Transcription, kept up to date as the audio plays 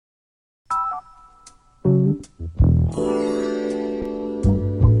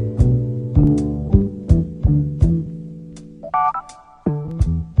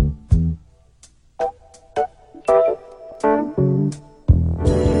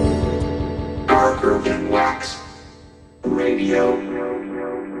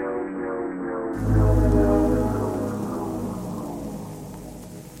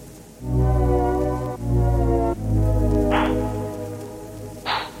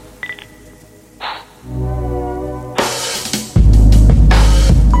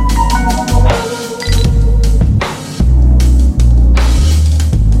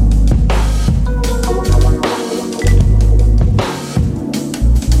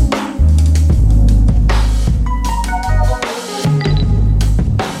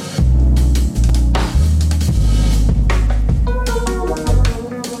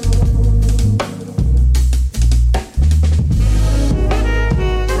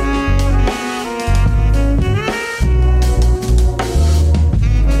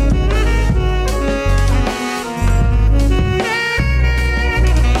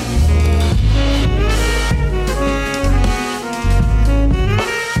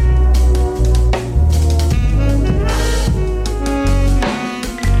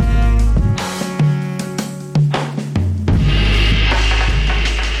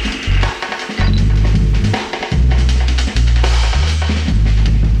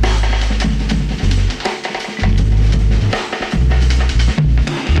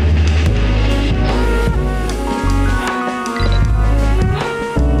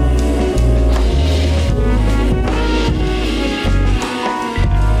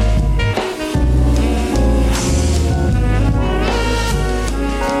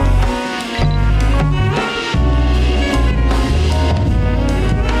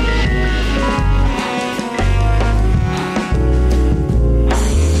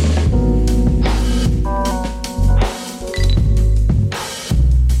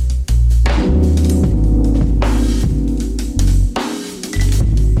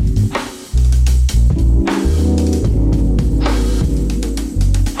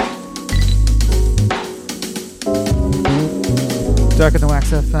Darker Than Wax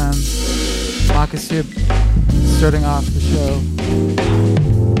FM. Marcus here, starting off the show.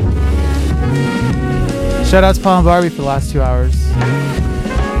 Shout out to Paul and Barbie for the last 2 hours.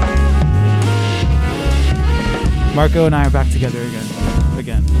 Marco and I are back together again.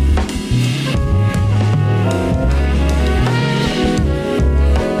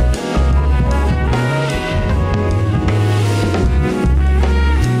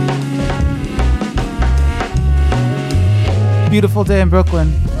 Beautiful day in Brooklyn.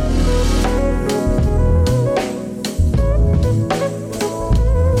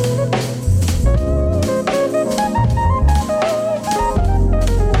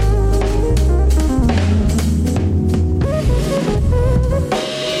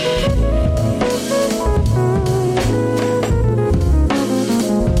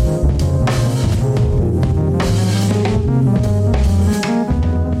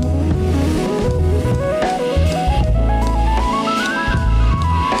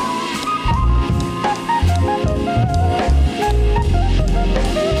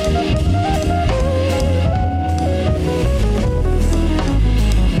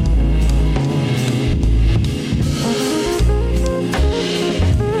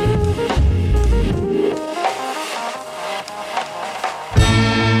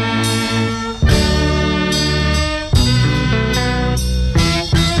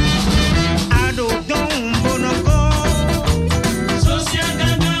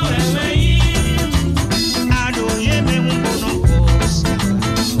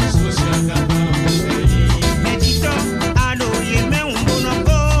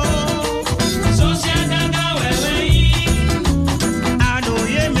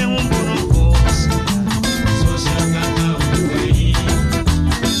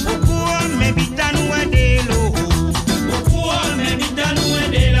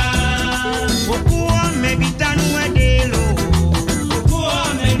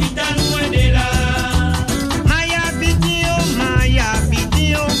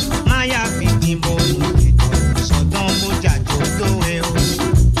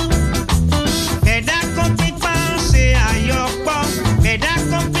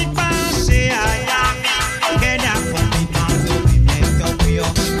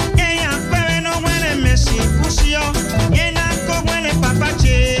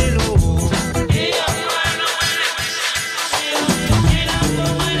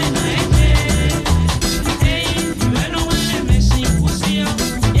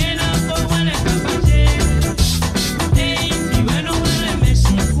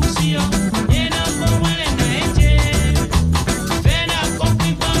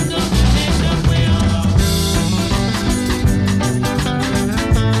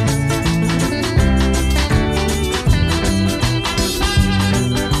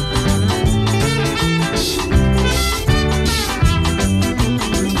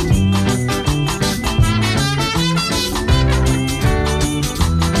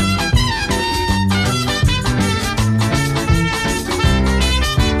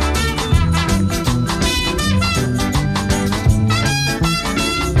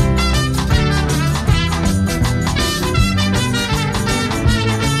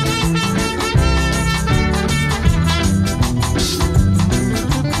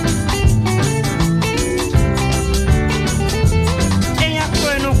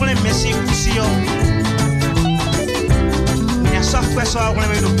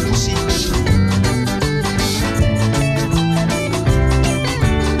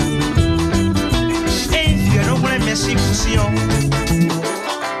 besikusi yo.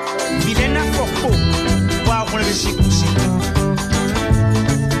 Milena foko wa kone besikusi.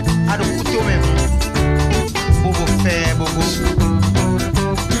 Ado kuto même. Bobo fait bobo.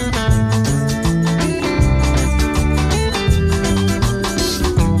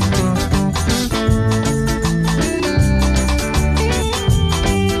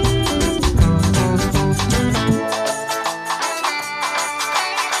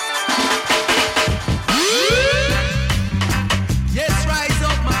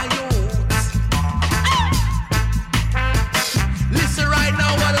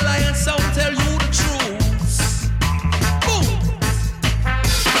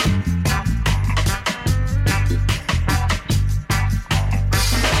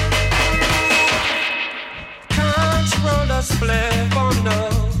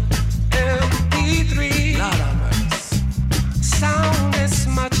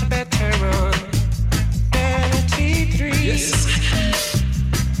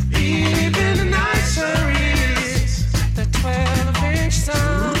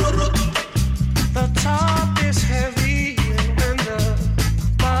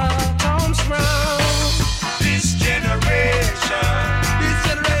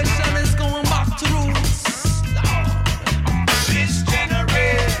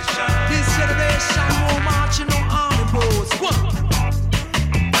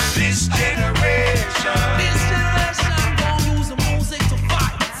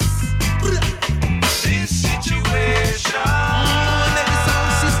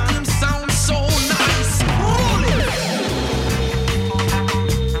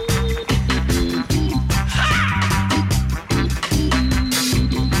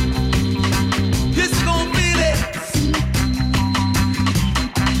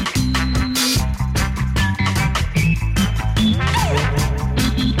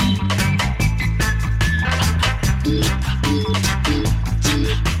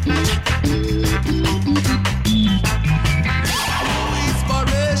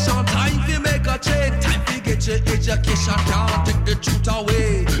 Education can't take the truth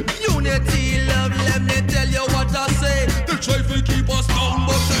away. Unity, love, let me tell you what I say. They try to keep us down,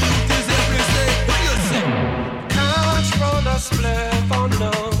 but the youth is everything. What you say? Can't roll a split on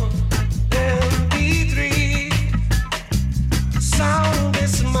no MP3. Sound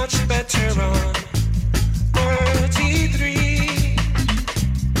is much better on 33.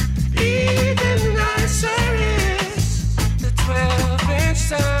 Even nicer is the 12-inch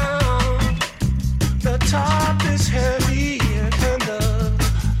sound. The top is heavier than the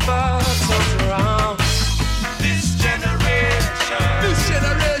bottom's round. This generation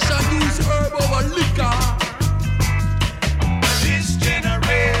use herb over liquor. This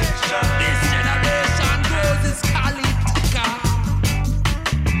generation grows its cali ticker.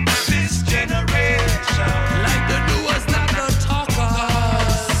 This generation like the doers, not the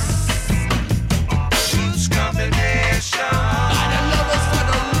talkers. Choose combination. By the lovers for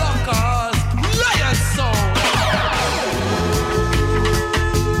the rockers. Lion song.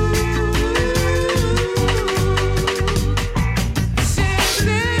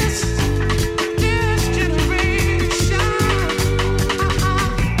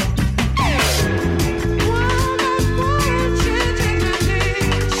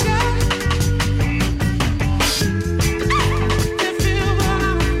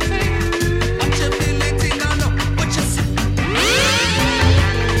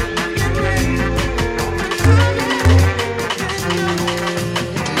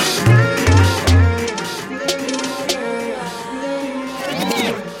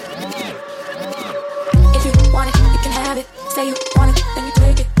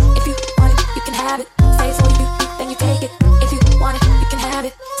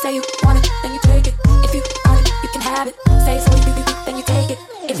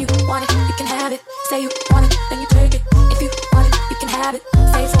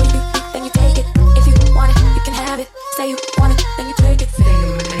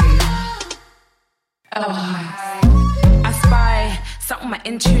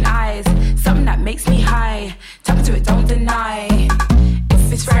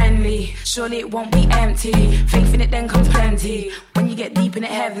 Surely it won't be empty. Faith in it then comes plenty. When you get deep in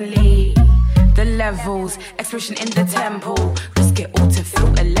it heavenly. The levels, expression in the temple. Risk it all to feel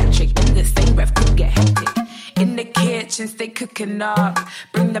electric. In the same breath could get hectic. In the kitchen, stay cooking up.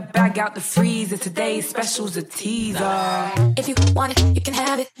 Bring the bag out the freezer. Today's special's a teaser. If you want it, you can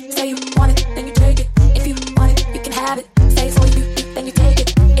have it. Say you want it, then you take it. If you want it, you can have it. Say it's all you, then you take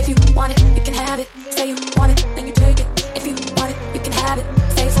it. If you want it, you can have it. Say you want it, then you take it. If you want it, you can have it.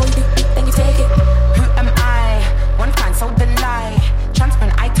 Say it's all you, then you take it. Who am I? One fine sold the lie.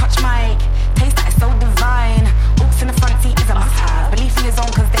 Transparent, I touch mic. Taste that is so divine. All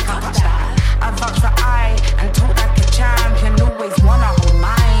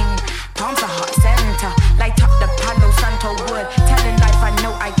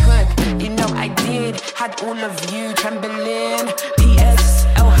all of you trembling. PS,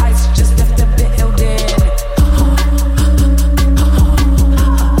 L heights just left the building.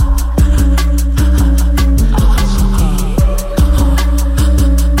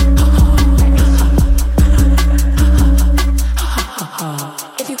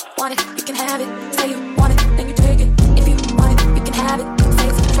 If you want it, you can have it. Say you want it, then you take it. If you want it, you can have it. Say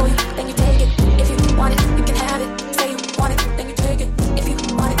it's for you, then you take it. If you want it, you can have it. Say you want it, then you take it. If you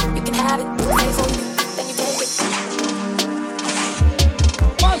want it, you can have it. Say it's for you, then you take it.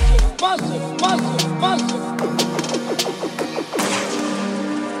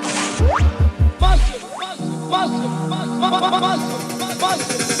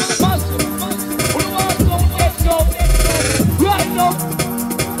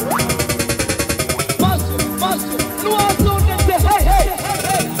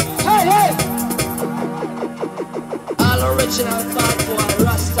 All original bad boy,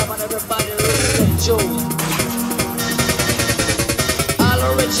 Rasta and everybody respect Joe. All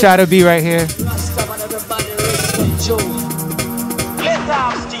original Shadow B right here. Rasta and everybody respect Joe. Let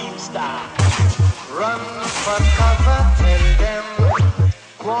off Steve Star. Run for cover, tell them,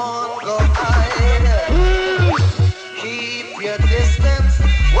 go on, go hide. Keep your distance,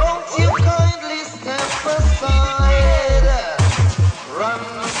 won't you kindly step aside? Run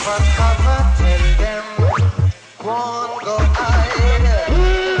for cover, tell them, go on, go hide.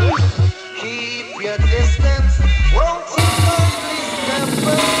 Keep your distance, won't you kindly step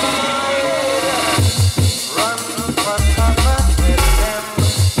aside? Run for cover, tell them,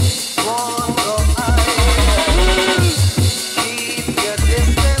 go on, go hide. Keep your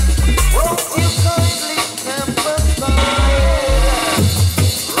distance, won't you kindly step aside?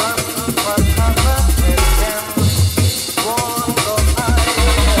 Run for cover, tell them, go on, go hide.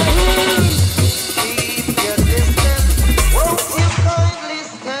 Keep your distance, won't you kindly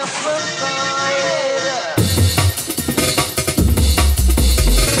step aside?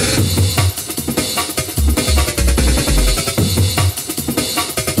 Let off Steve Star.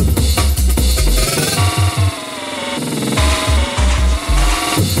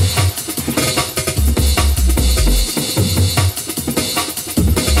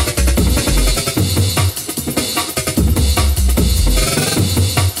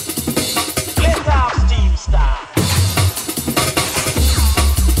 Let off Steve Star.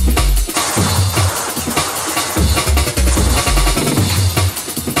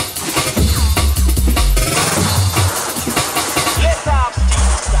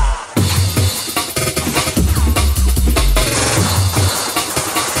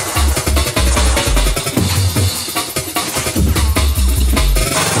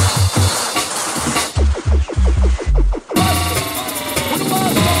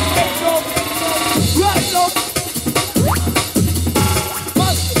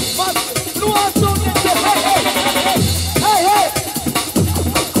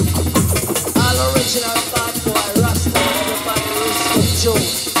 All original bad boy, Rasta and everybody respect Joe.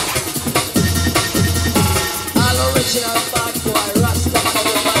 All original bad boy, Rasta and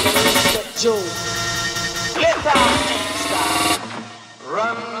everybody respect Joe. Let off Steve Star.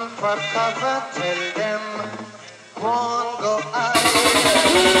 Run for cover, tell them, go on, go hide.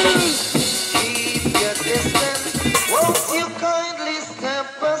 Keep your distance, won't you kindly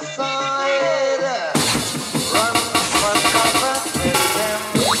step aside? Run for cover, tell them,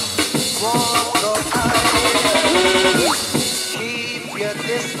 go on, go hide. Keep your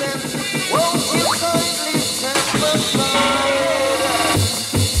distance, won't you kindly step aside?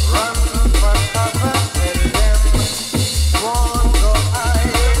 Run for cover, tell them, go on, go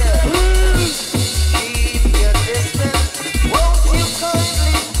hide. Keep your distance, won't you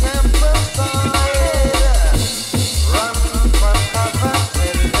kindly step aside? Run for cover,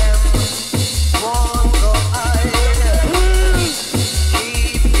 tell them, go on, go hide.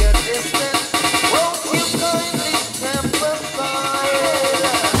 Keep your distance, won't you kindly step aside?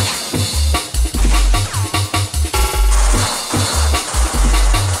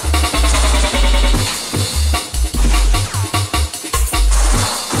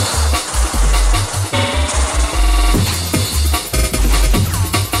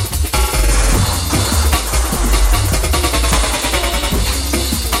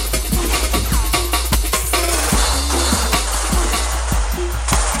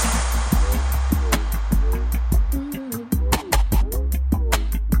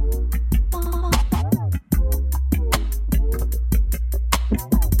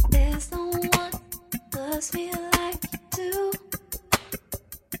 There's no one loves me like you do.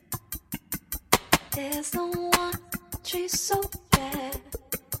 There's no one treats so bad.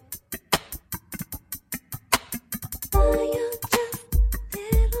 Why you just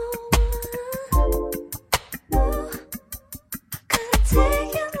little one?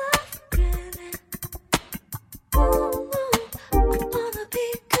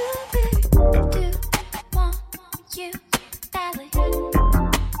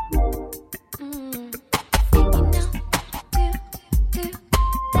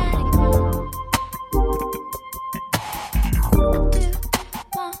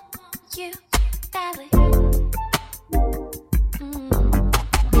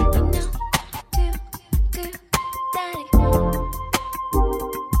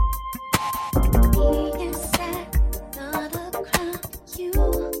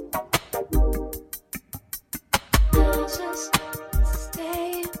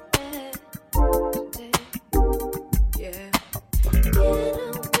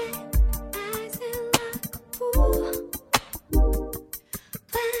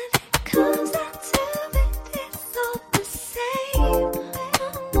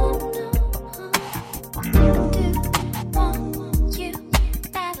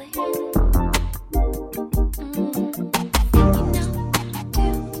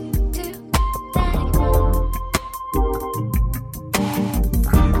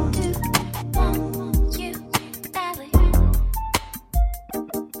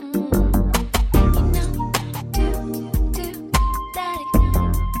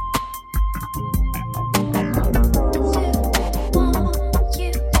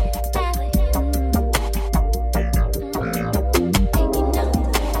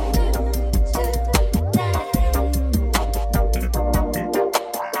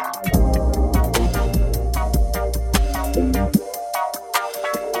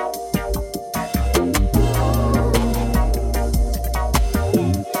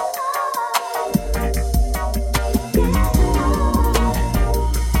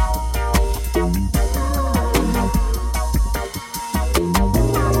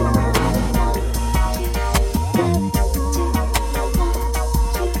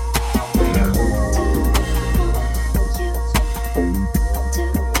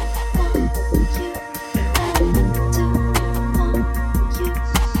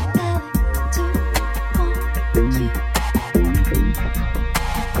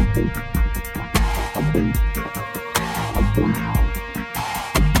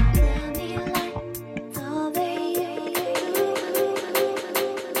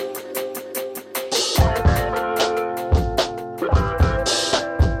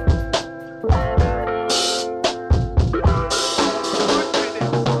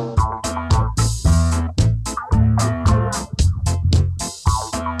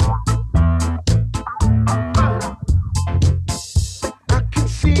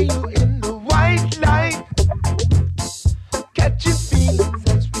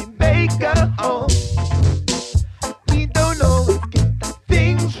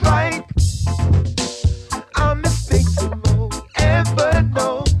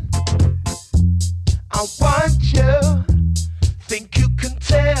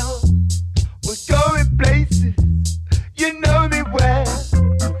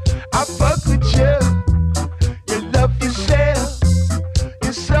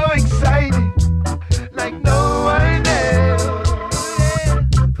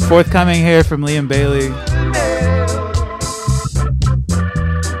 Forthcoming here from Liam Bailey.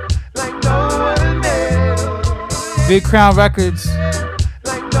 Big Crown Records.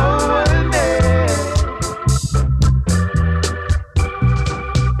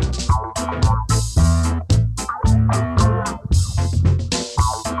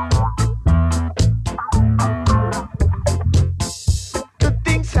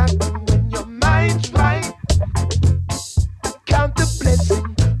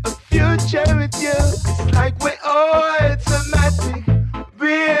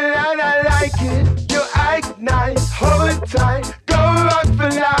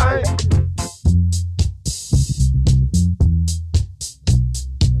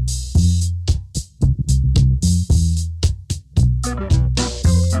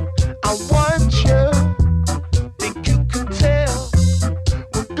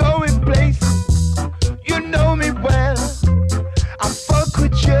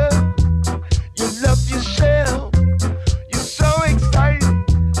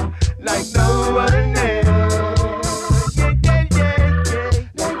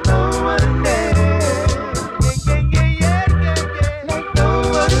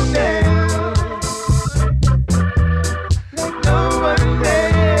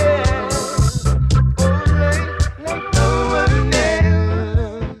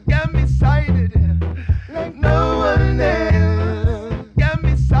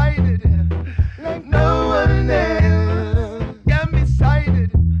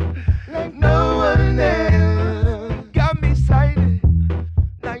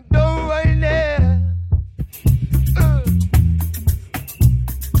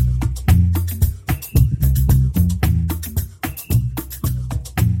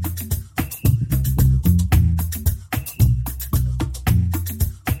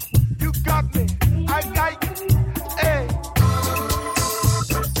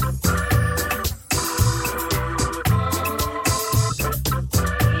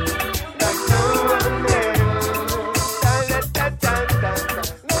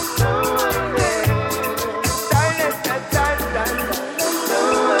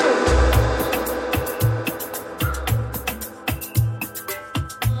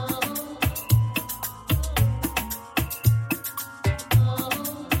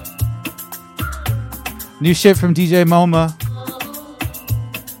 New shit from DJ MoMA.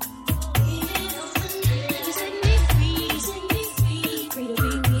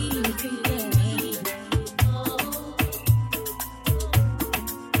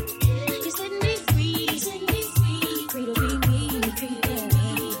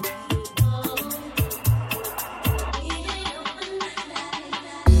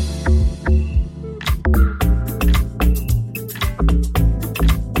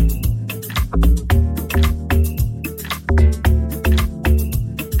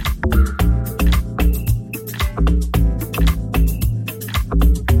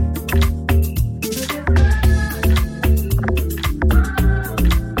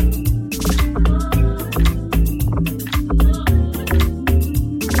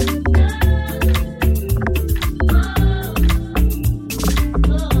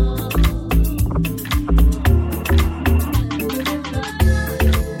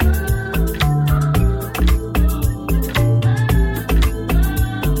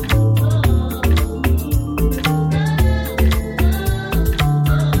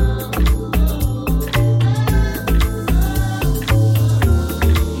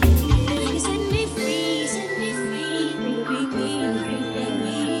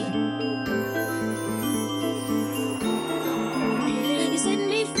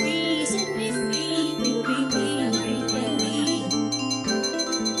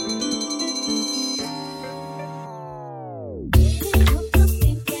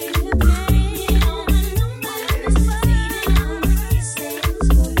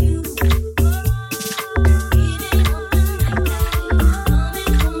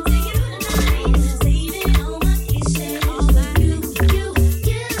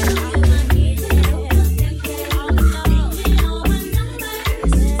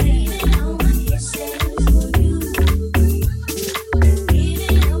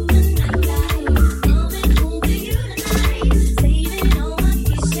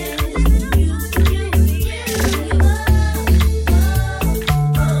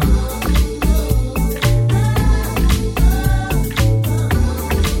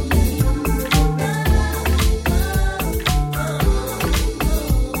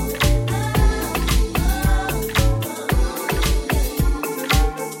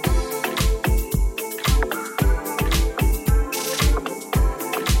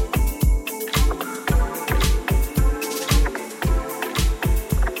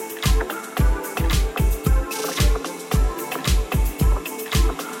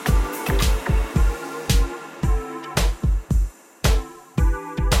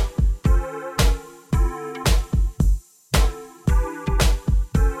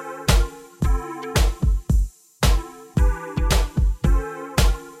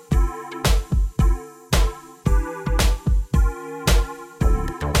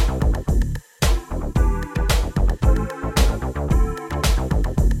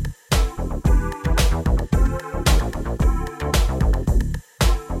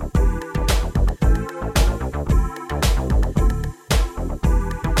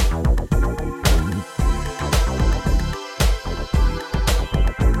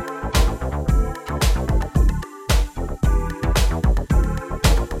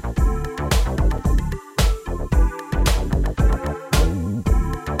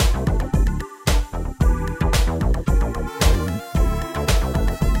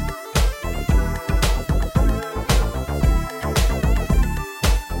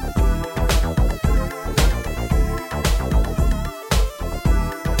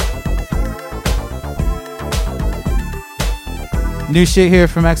 New shit here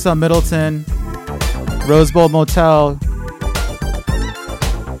from XL Middleton, Rose Bowl Motel.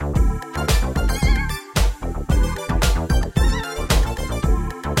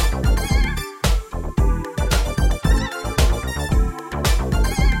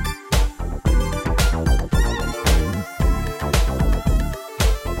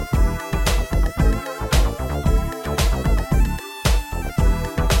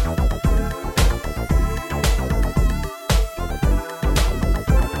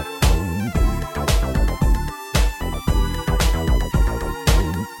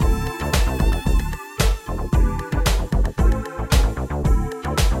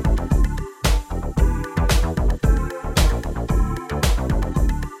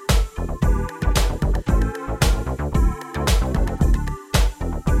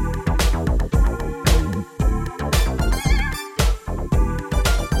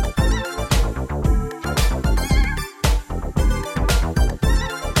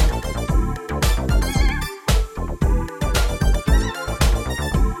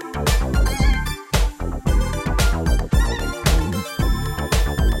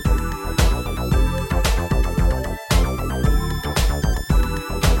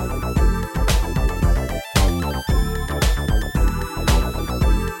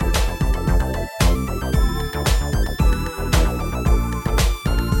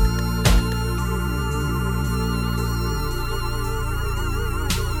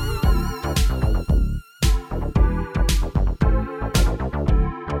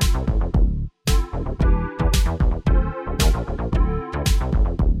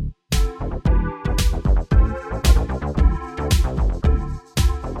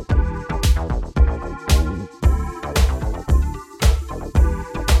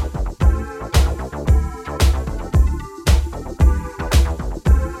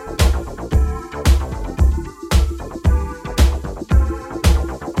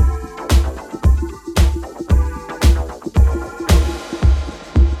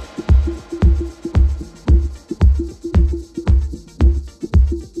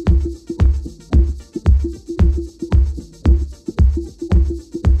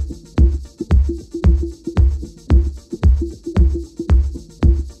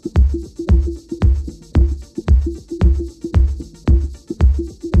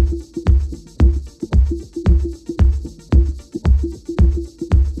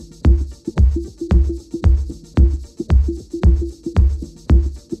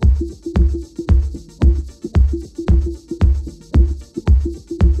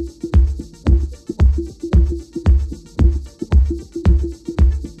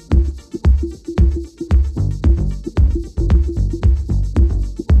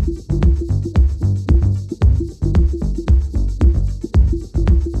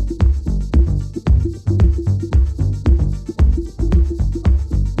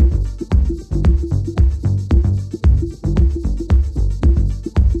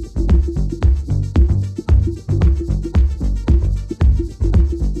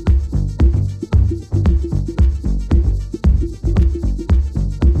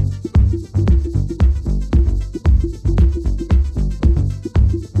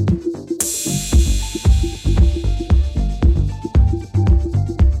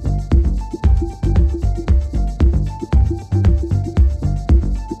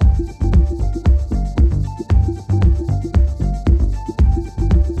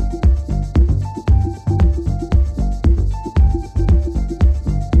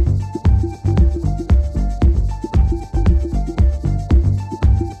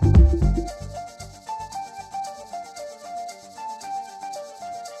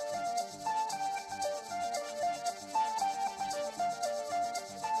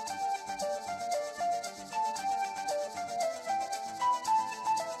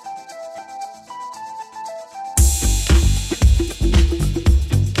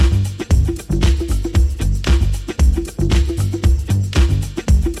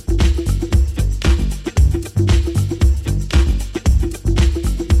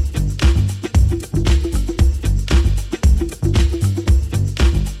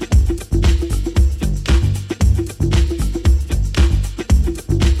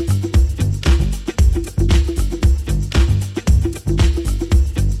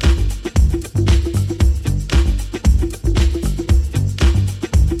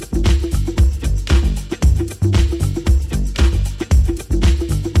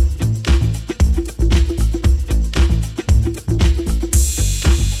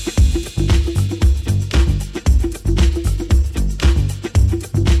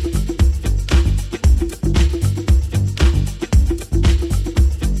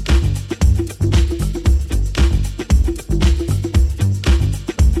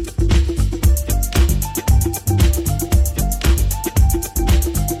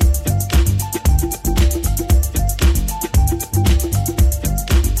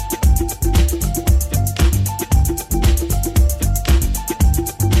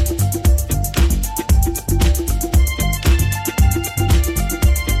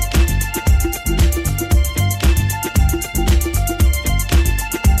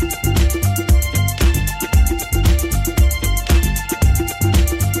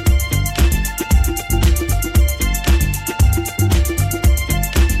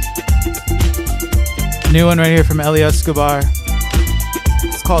 New one right here from Eli Escobar.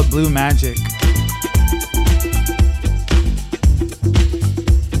 It's called Blue Magic.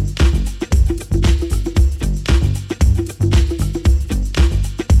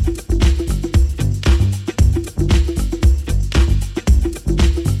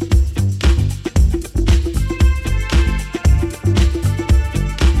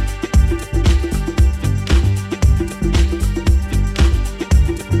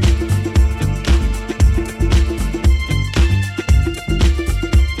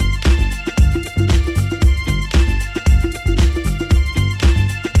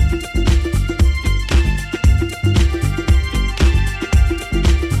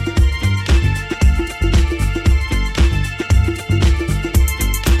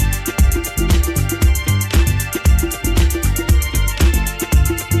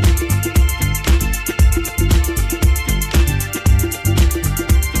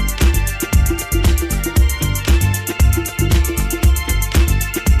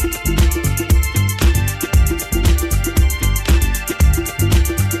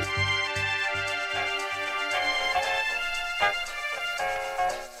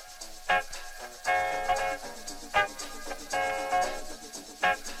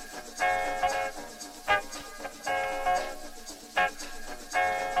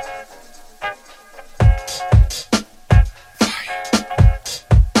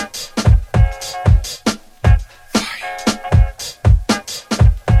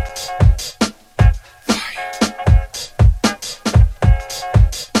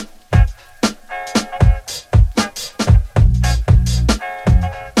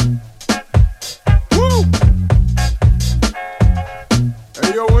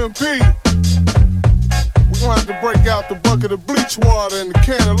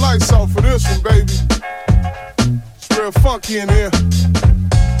 In here,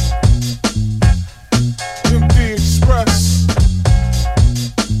 MD Express,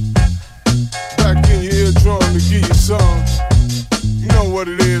 back in your eardrum to give you some. You know what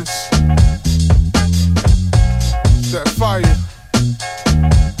it is. It's that fire.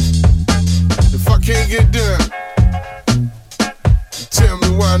 If I can't get down, tell me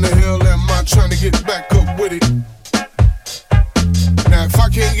why in the hell am I trying to get back up with it? Now if I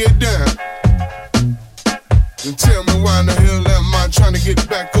can't get down, then tell me why in the hell am I trying to get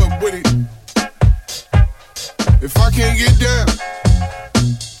back up with it? If I can't get down,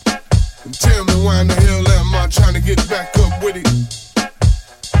 then tell me why in the hell am I trying to get back up with it?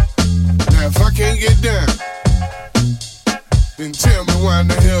 Now if I can't get down, then tell me why in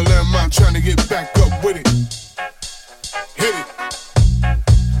the hell am I trying to get back up with it? Hit it.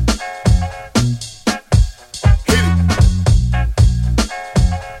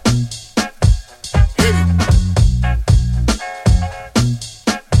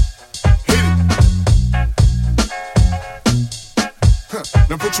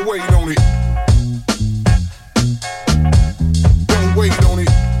 Now put your weight on it. Don't wait on it.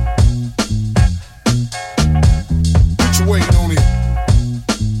 Put your weight on it.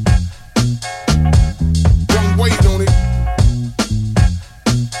 Don't wait on it.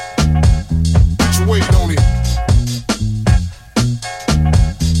 Put your weight on it.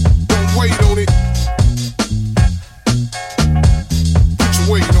 Don't wait on it. Put your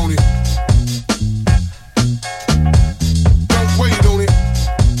weight on it.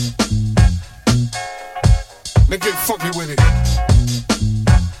 Now get funky with it.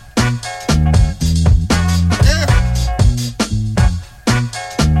 Yeah.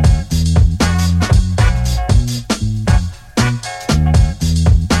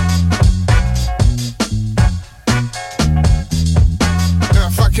 Now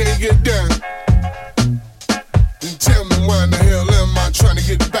if I can't get down, then tell me why in the hell am I trying to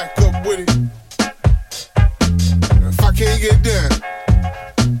get back up with it? Now if I can't get down,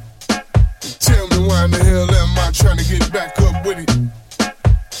 tell me why in the hell am I trying to get back up with it?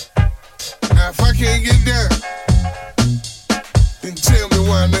 Now if I can't get down, then tell me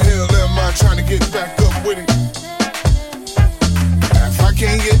why in the hell am I trying to get back up with it? Now if I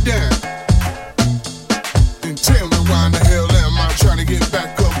can't get down, then tell me why in the hell am I trying to get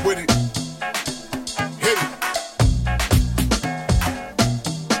back up with it? Hit it.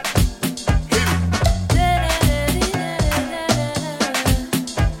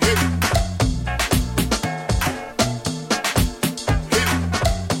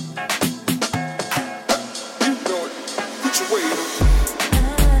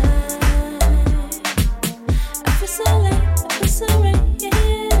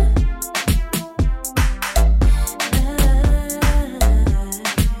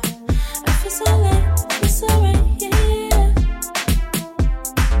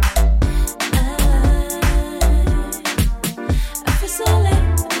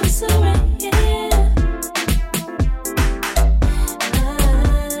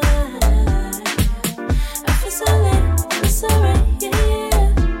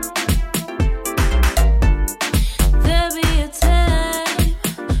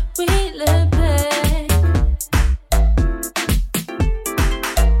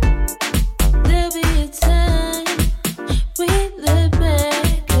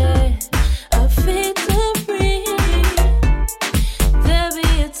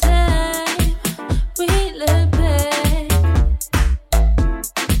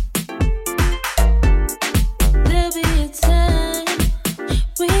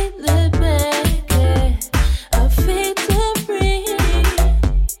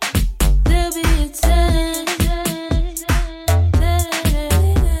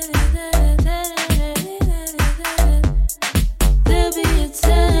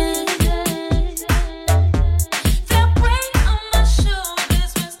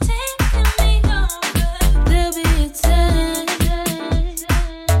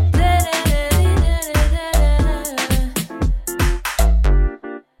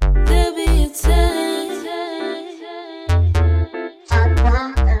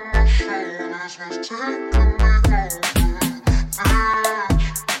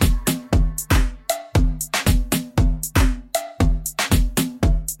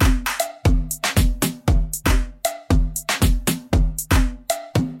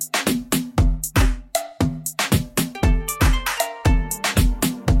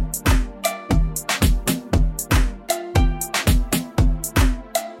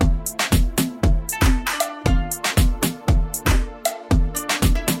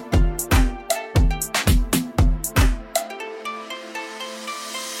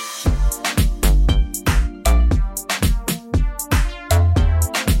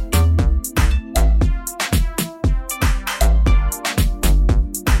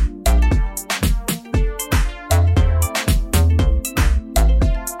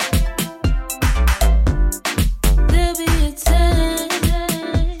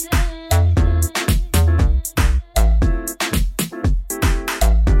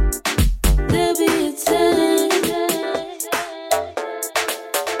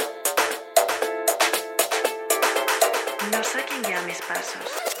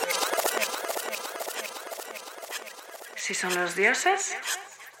 Si son los dioses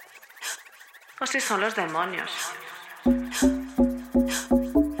o si son los demonios.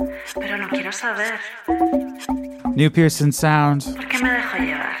 Pero no quiero saber. New Pearson Sound. ¿Por qué me dejo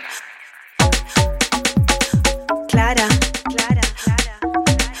llevar? Clara.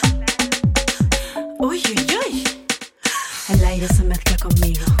 Uy, uy, uy. El aire se mezcla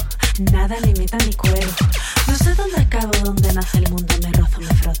conmigo. Nada limita mi cuero. No sé dónde acabo, dónde nace el mundo. Me rozo,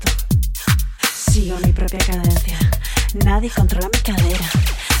 me froto. Sigo mi propia cadencia. Nadie controla mi cadera.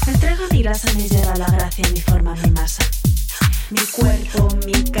 Me entrego a mi grasa, me lleva la gracia, mi forma, mi masa. Mi cuerpo,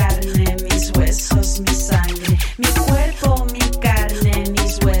 mi carne, mis huesos, mi sangre. Mi cuerpo, mi carne,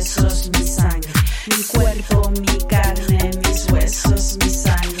 mis huesos, mi sangre. Mi cuerpo, mi carne, mis huesos, mi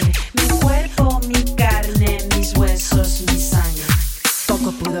sangre. Mi cuerpo, mi carne, mis huesos, mi sangre.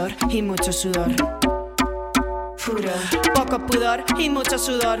 Poco pudor y mucho sudor. Furor. Poco pudor y mucho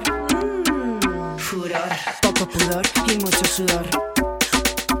sudor. Furor. Poco pudor y mucho sudor.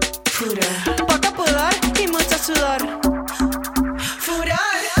 Furor. Poco pudor y mucho sudor. Furor.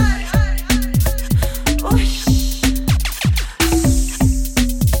 Uy.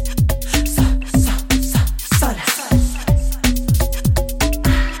 Sola.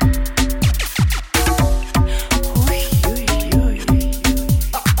 Uy.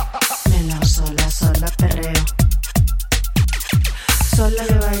 Me lo sola, perreo. Sola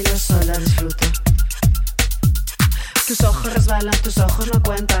le bailo, sola disfruto. Tus ojos resbalan, tus ojos no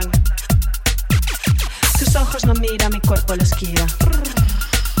cuentan. Tus ojos no miran, mi cuerpo lo esquiva.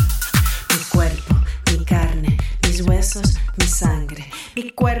 Mi cuerpo, mi carne, mis huesos, mi sangre.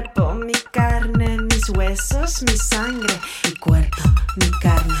 Mi cuerpo, mi carne, mis huesos, mi sangre. Mi cuerpo, mi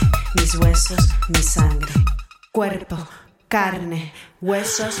carne, mis huesos, mi sangre. Cuerpo, carne,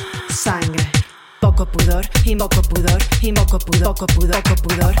 huesos, sangre. Poco pudor y moco pudor y moco pudor, poco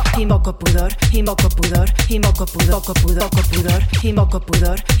pudor y moco pudor y moco pudor y moco pudor, poco pudor y moco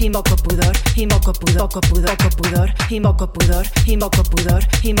pudor y moco pudor y moco pudor, poco pudor y moco pudor y moco pudor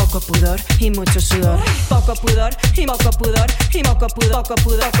y moco pudor y mucho sudor. Poco pudor y moco pudor y moco pudor, poco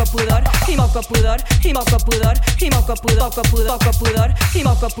pudor y moco pudor y moco pudor y moco pudor, poco pudor y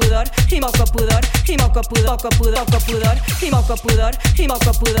moco pudor y moco pudor y moco pudor, poco pudor y moco pudor y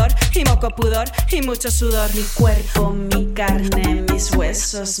moco pudor y moco pudor y mucho sudor. Mi cuerpo, mi carne, mis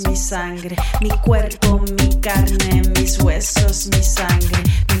huesos, mi sangre. Mi cuerpo, mi carne, mis huesos, mi sangre.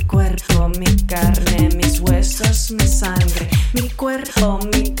 Mi cuerpo, mi carne, mis huesos, mi sangre. Mi cuerpo,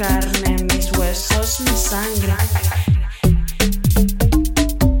 mi carne, mis huesos, mi sangre.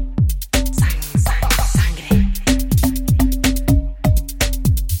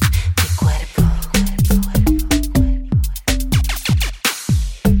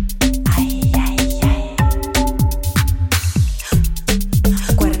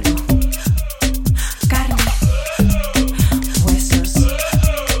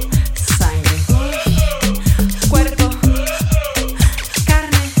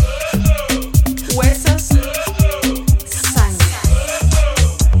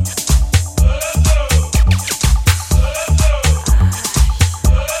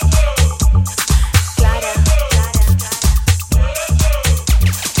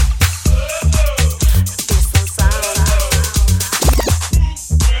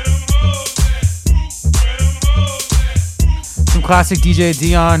 Classic DJ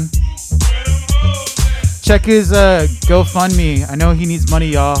Dion. Check his GoFundMe. I know he needs money,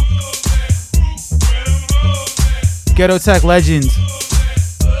 y'all. Ghetto Tech Legend.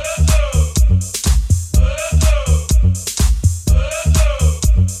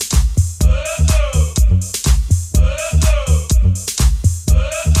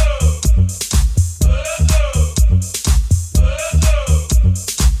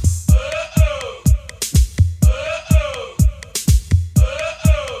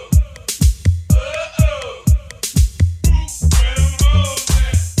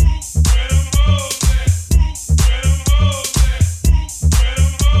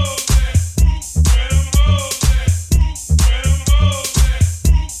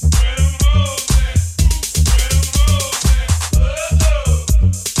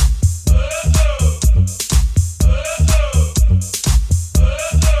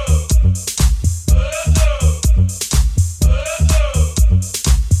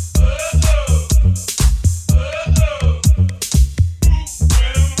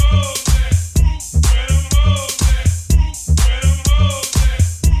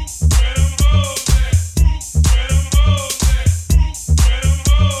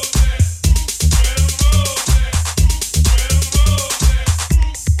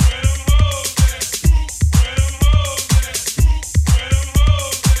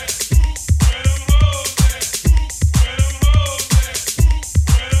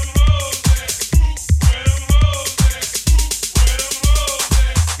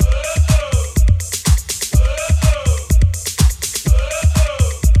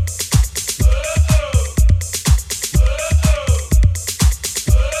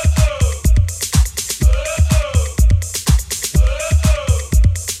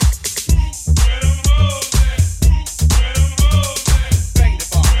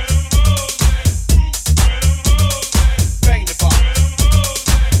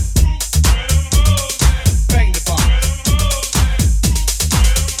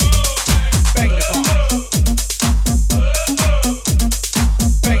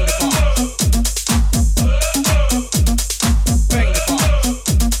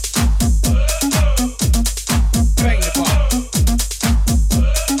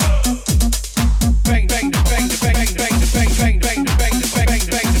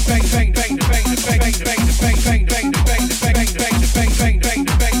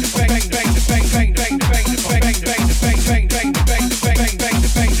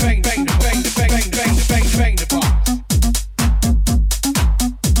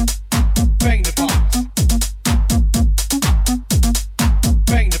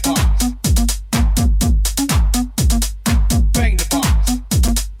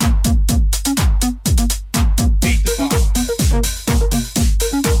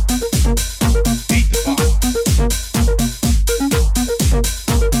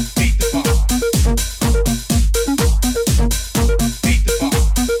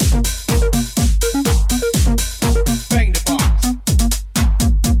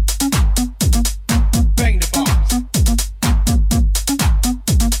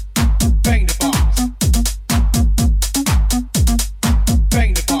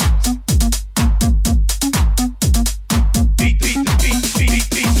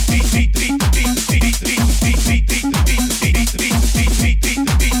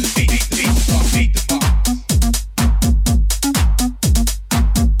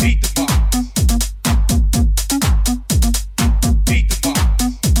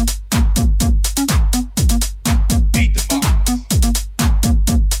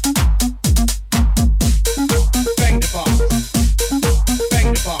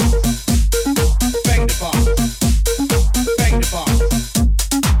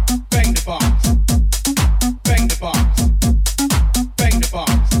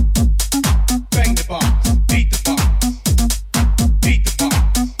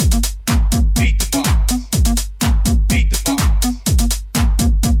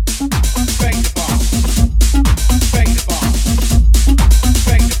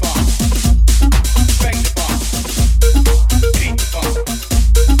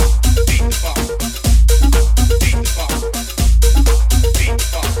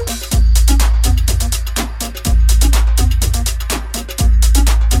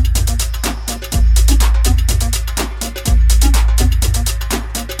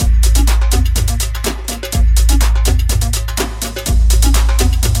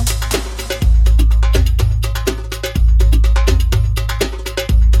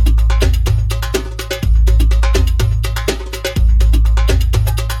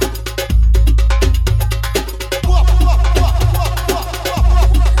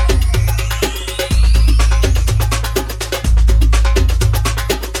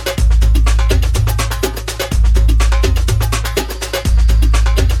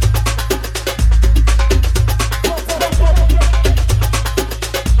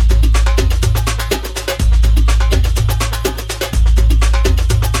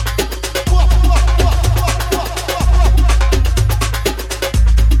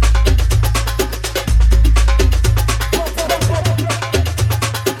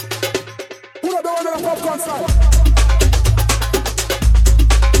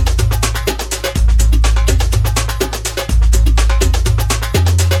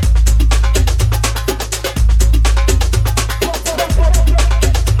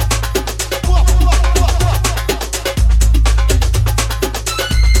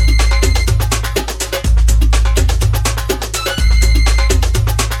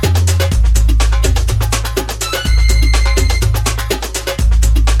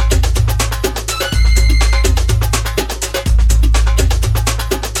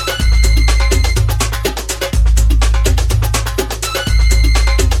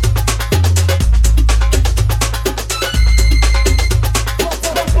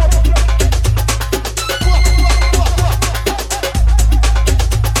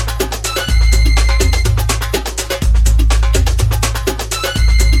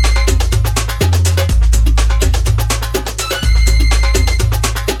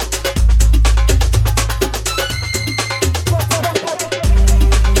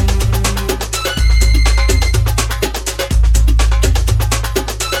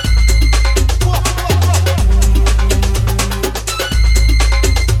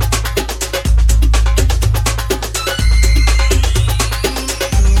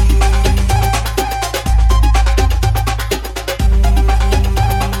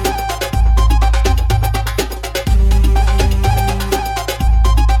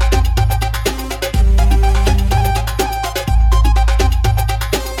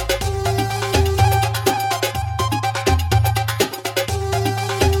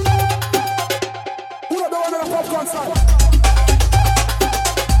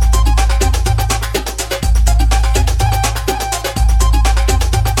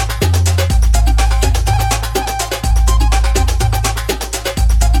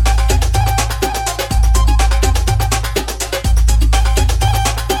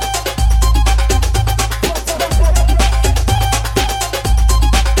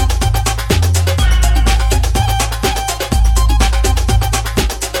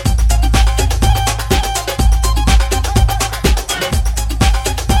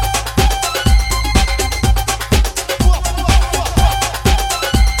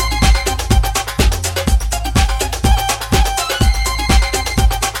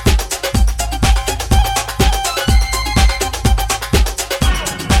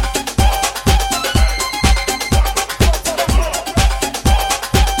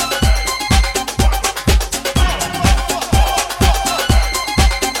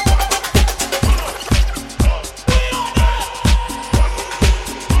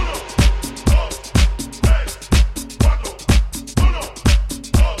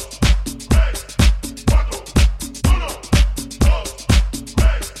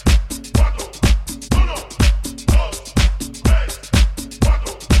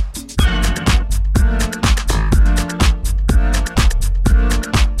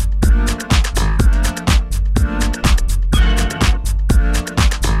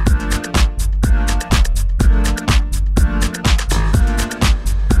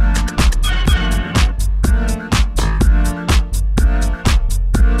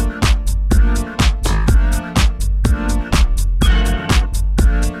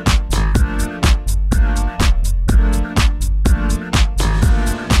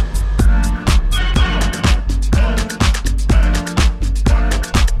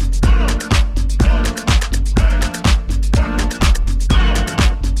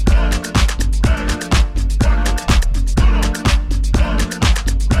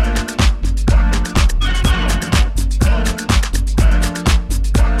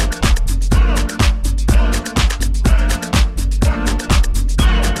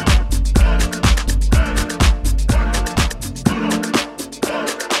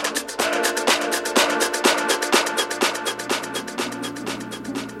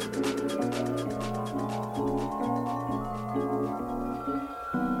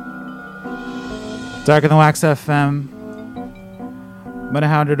 Darker Than Wax FM. I'm gonna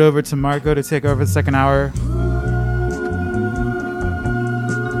hand it over to Marco to take over the second hour.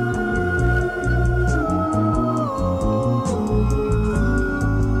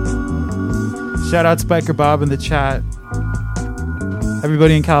 Shout out Spiker Bob in the chat.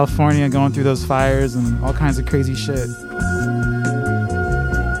 Everybody in California going through those fires and all kinds of crazy shit.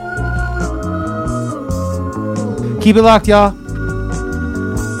 Keep it locked, y'all.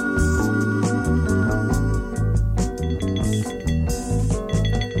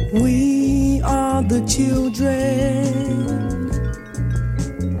 We are the children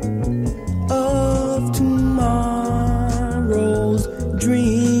of tomorrow's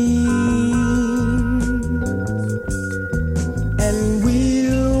dreams, and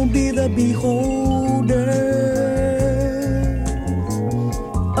we'll be the beholder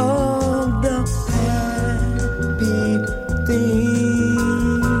of the happy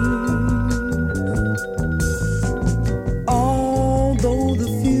things. Although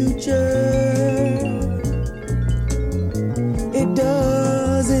the it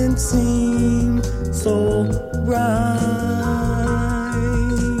doesn't seem so bright.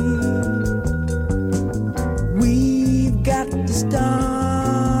 We've got to stop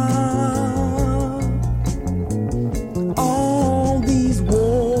all these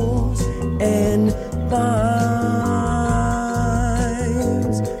wars and fights,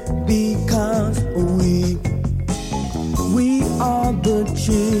 because we are the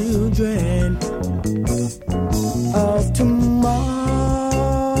children of tomorrow's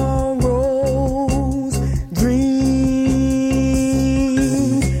dreams,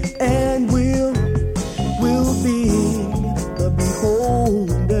 and we'll be the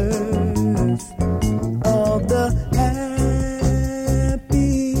beholders of the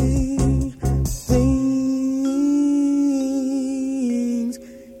happy things.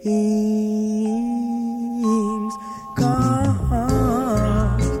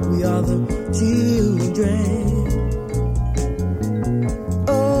 'Cause we are the children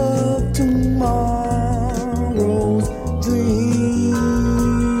of tomorrow's dreams,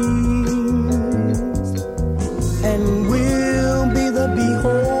 and we'll be the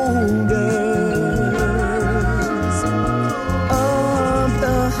beholders of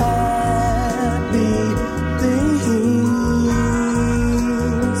the happy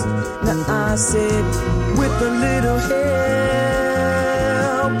things. Now I said, with a little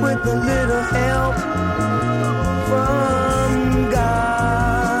help from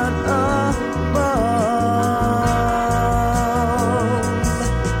God above,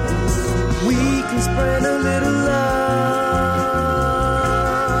 we can spread a little love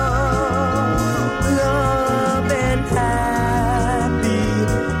and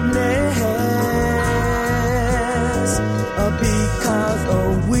happiness, because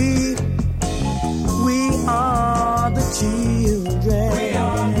we are the children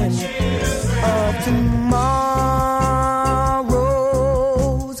of tomorrow's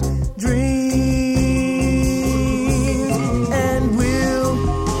dreams, and we'll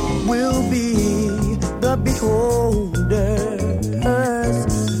be the beholders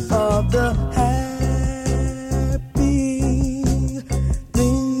of the happy things.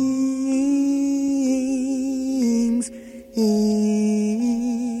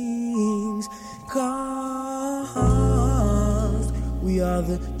 'Cause we are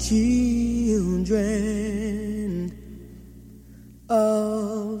the children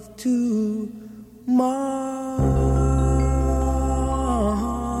of tomorrow's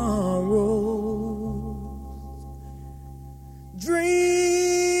dreams.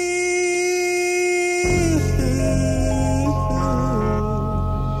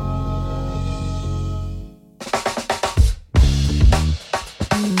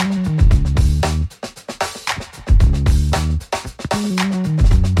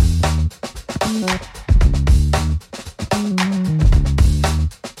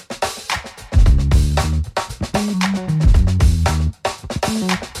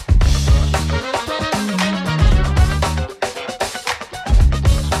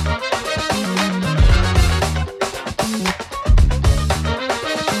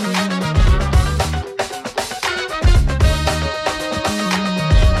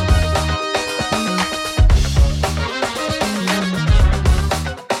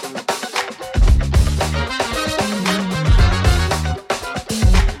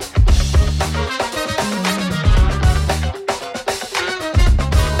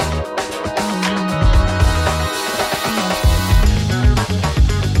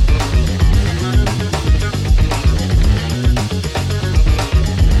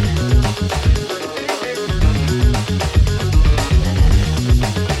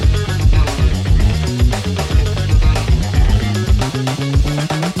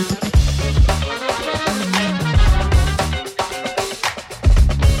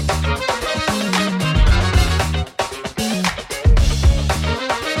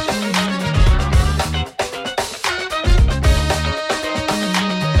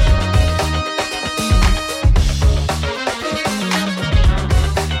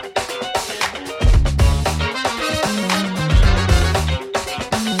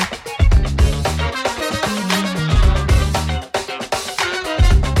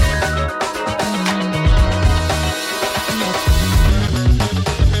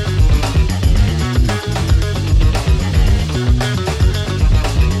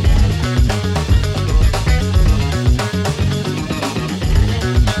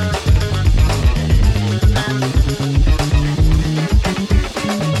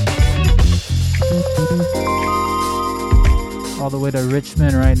 way to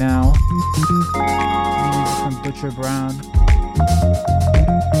Richmond right now. Music from Butcher Brown. This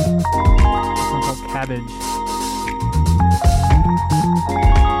one's called Cabbage.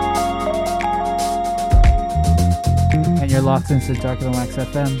 And you're locked into Darker Than Wax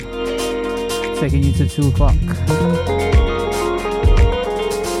FM, taking you to 2 o'clock.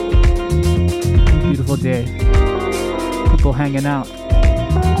 Beautiful day. People hanging out.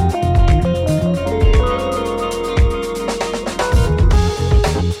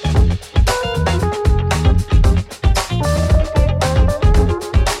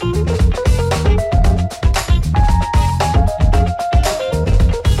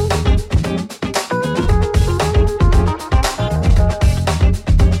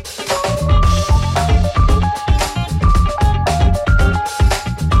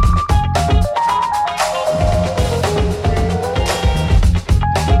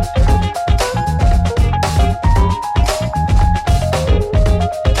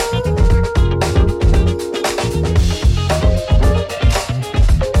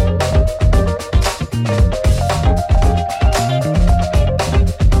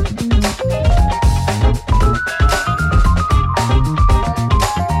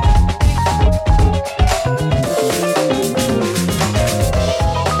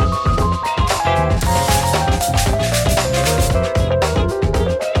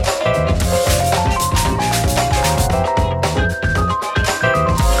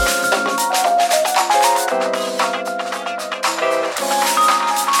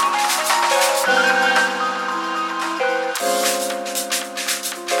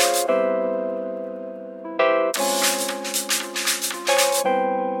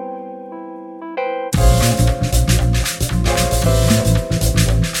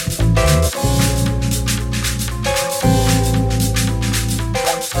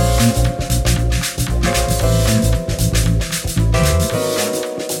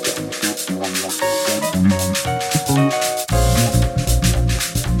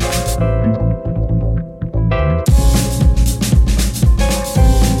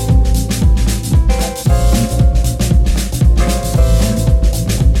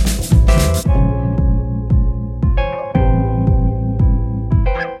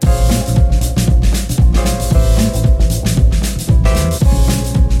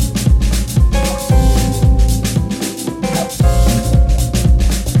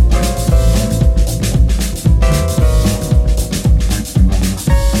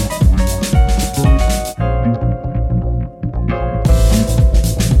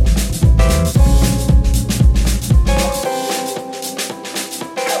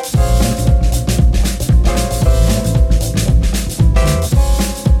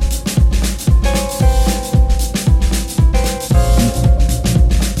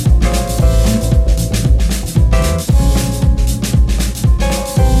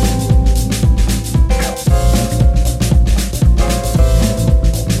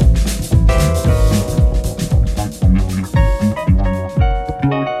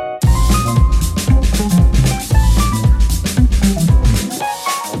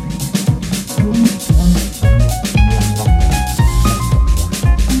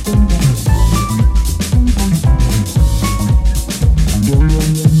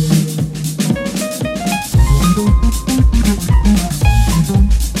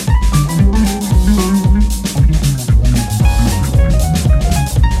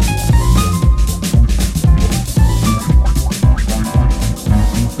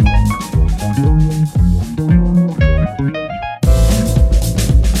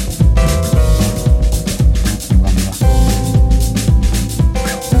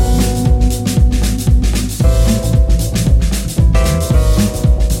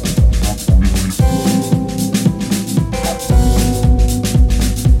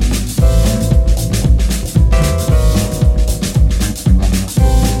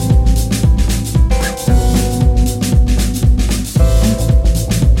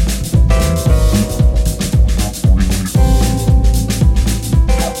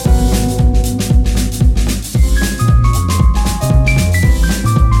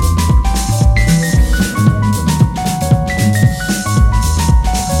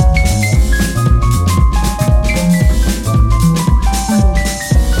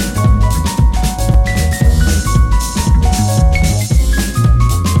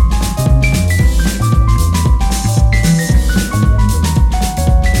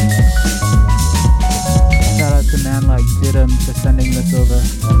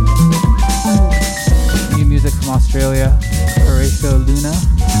 Australia, Horatio Luna.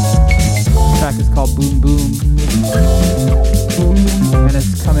 The track is called Boom Boom, and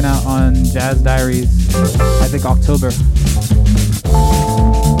it's coming out on Jazz Diaries, I think October.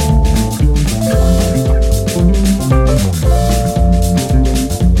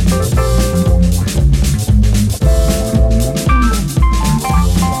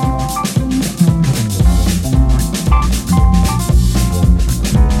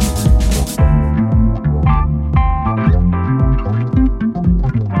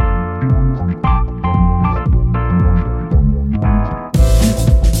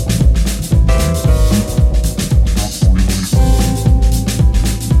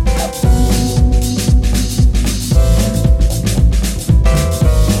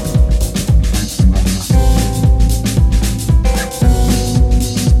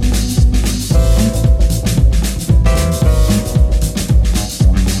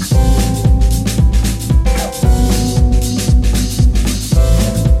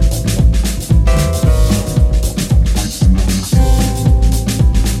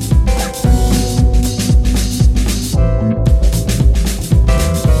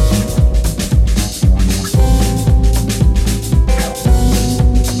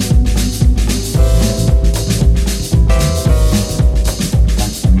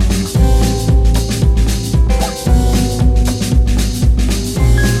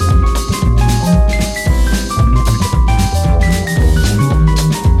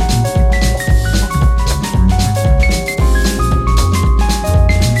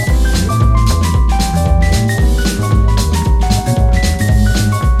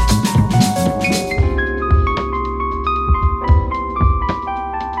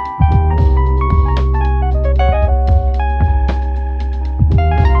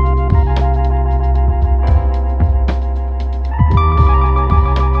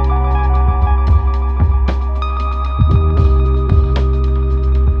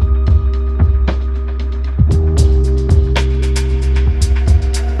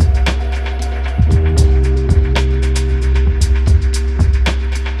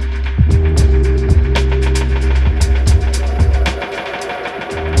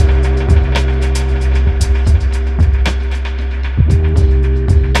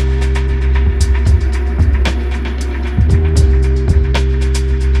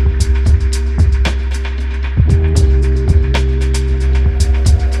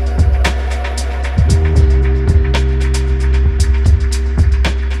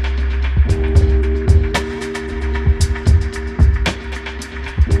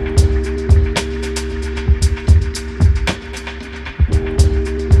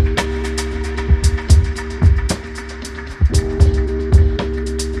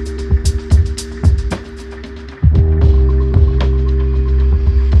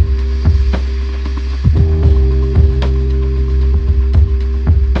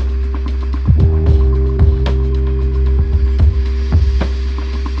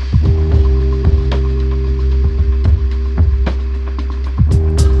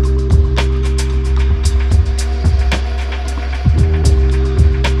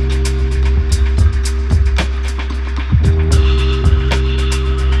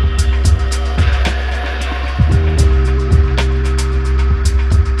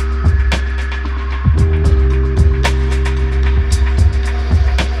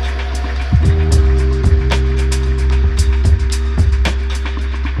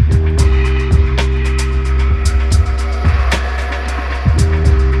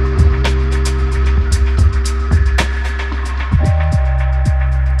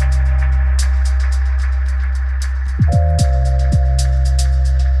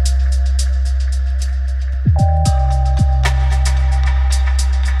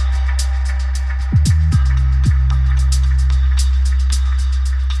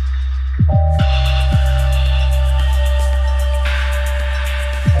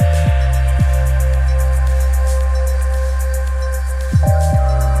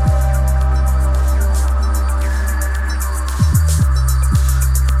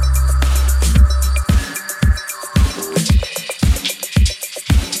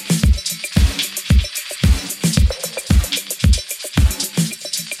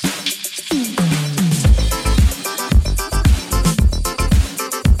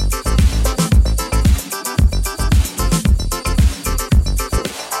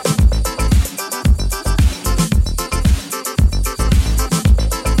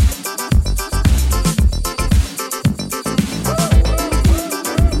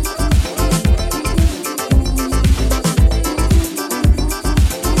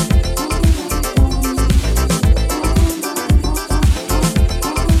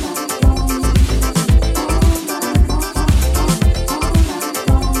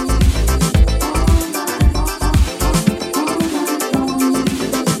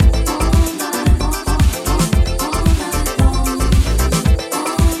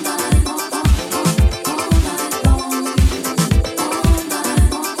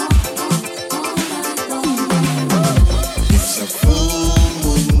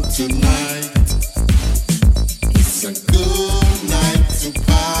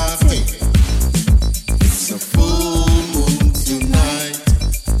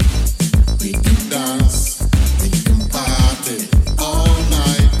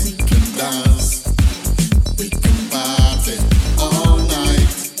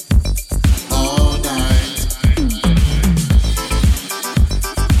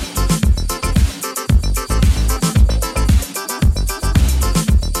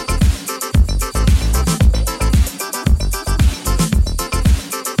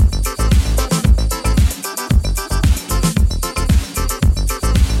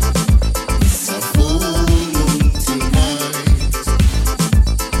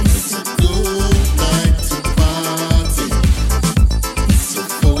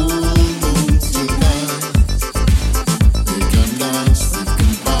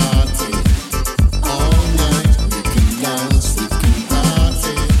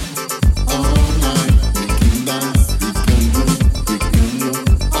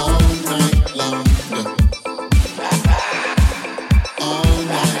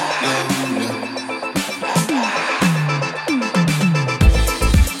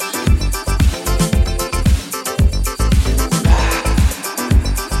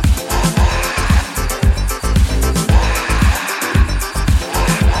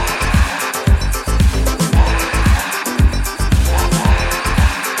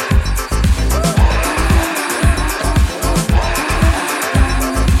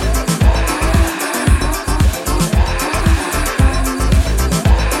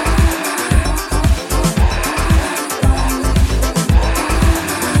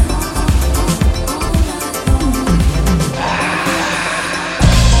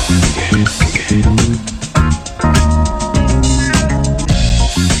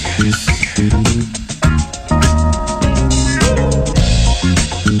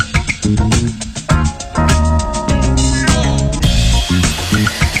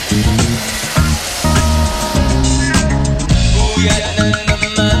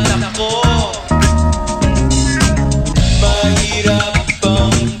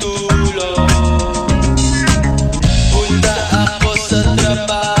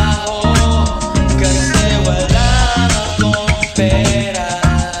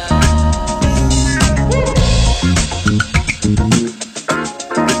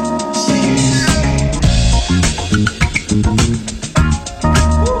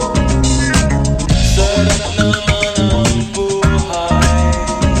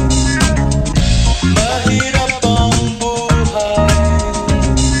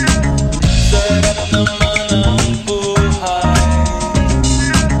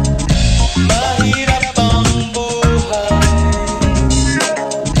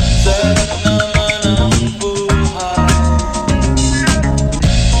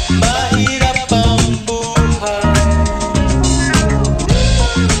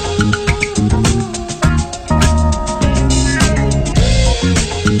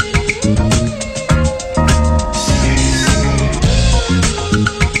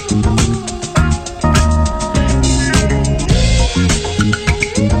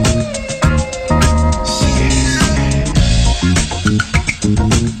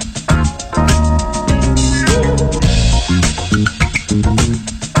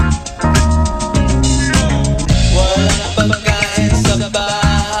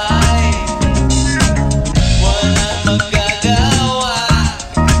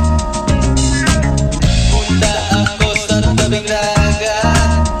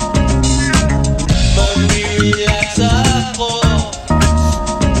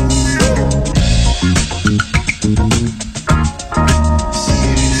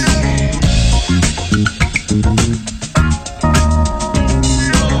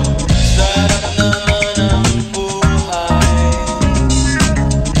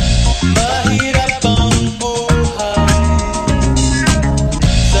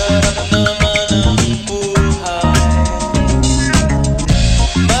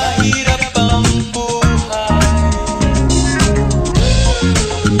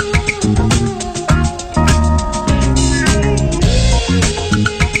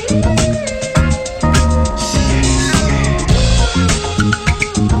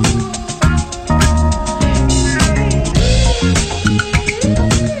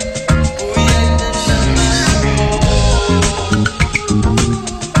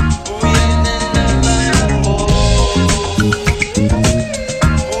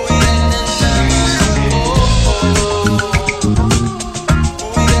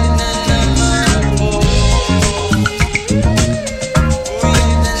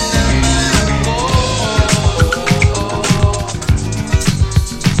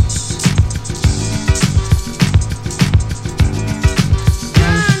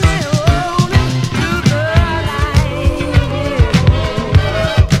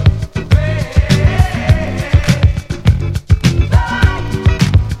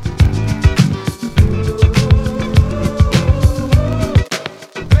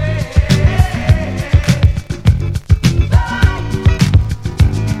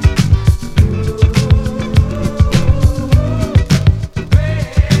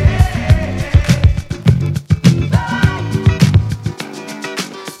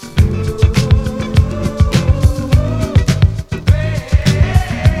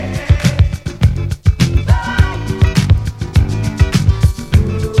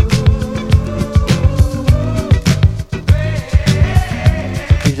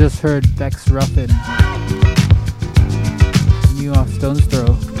 heard Bex Ruffin, new off Stone's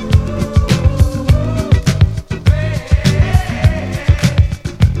Throw.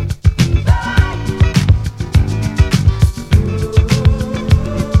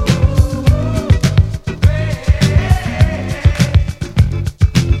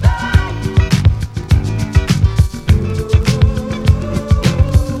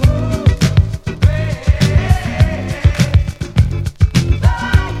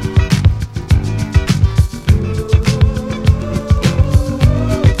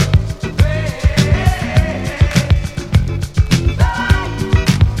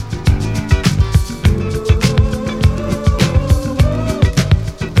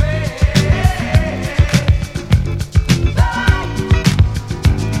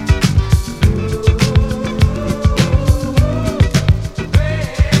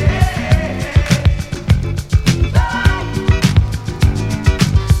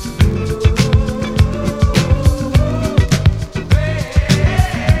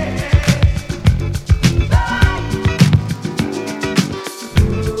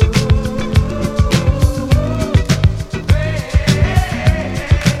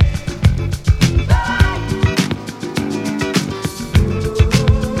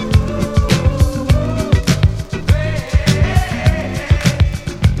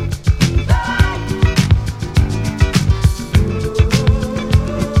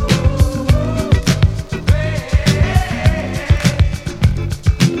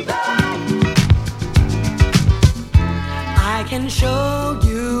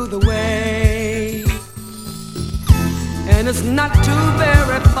 It's not too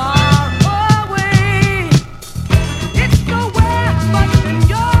very far away. It's nowhere but in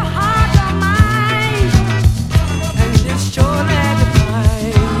your heart or mind, and it's surely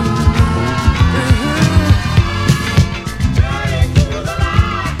divine. Journey to the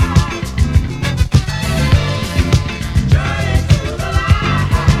light. Journey to the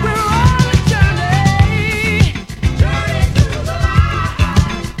light. We're on a journey. Journey to the light.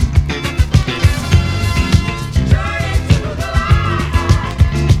 Journey to the light.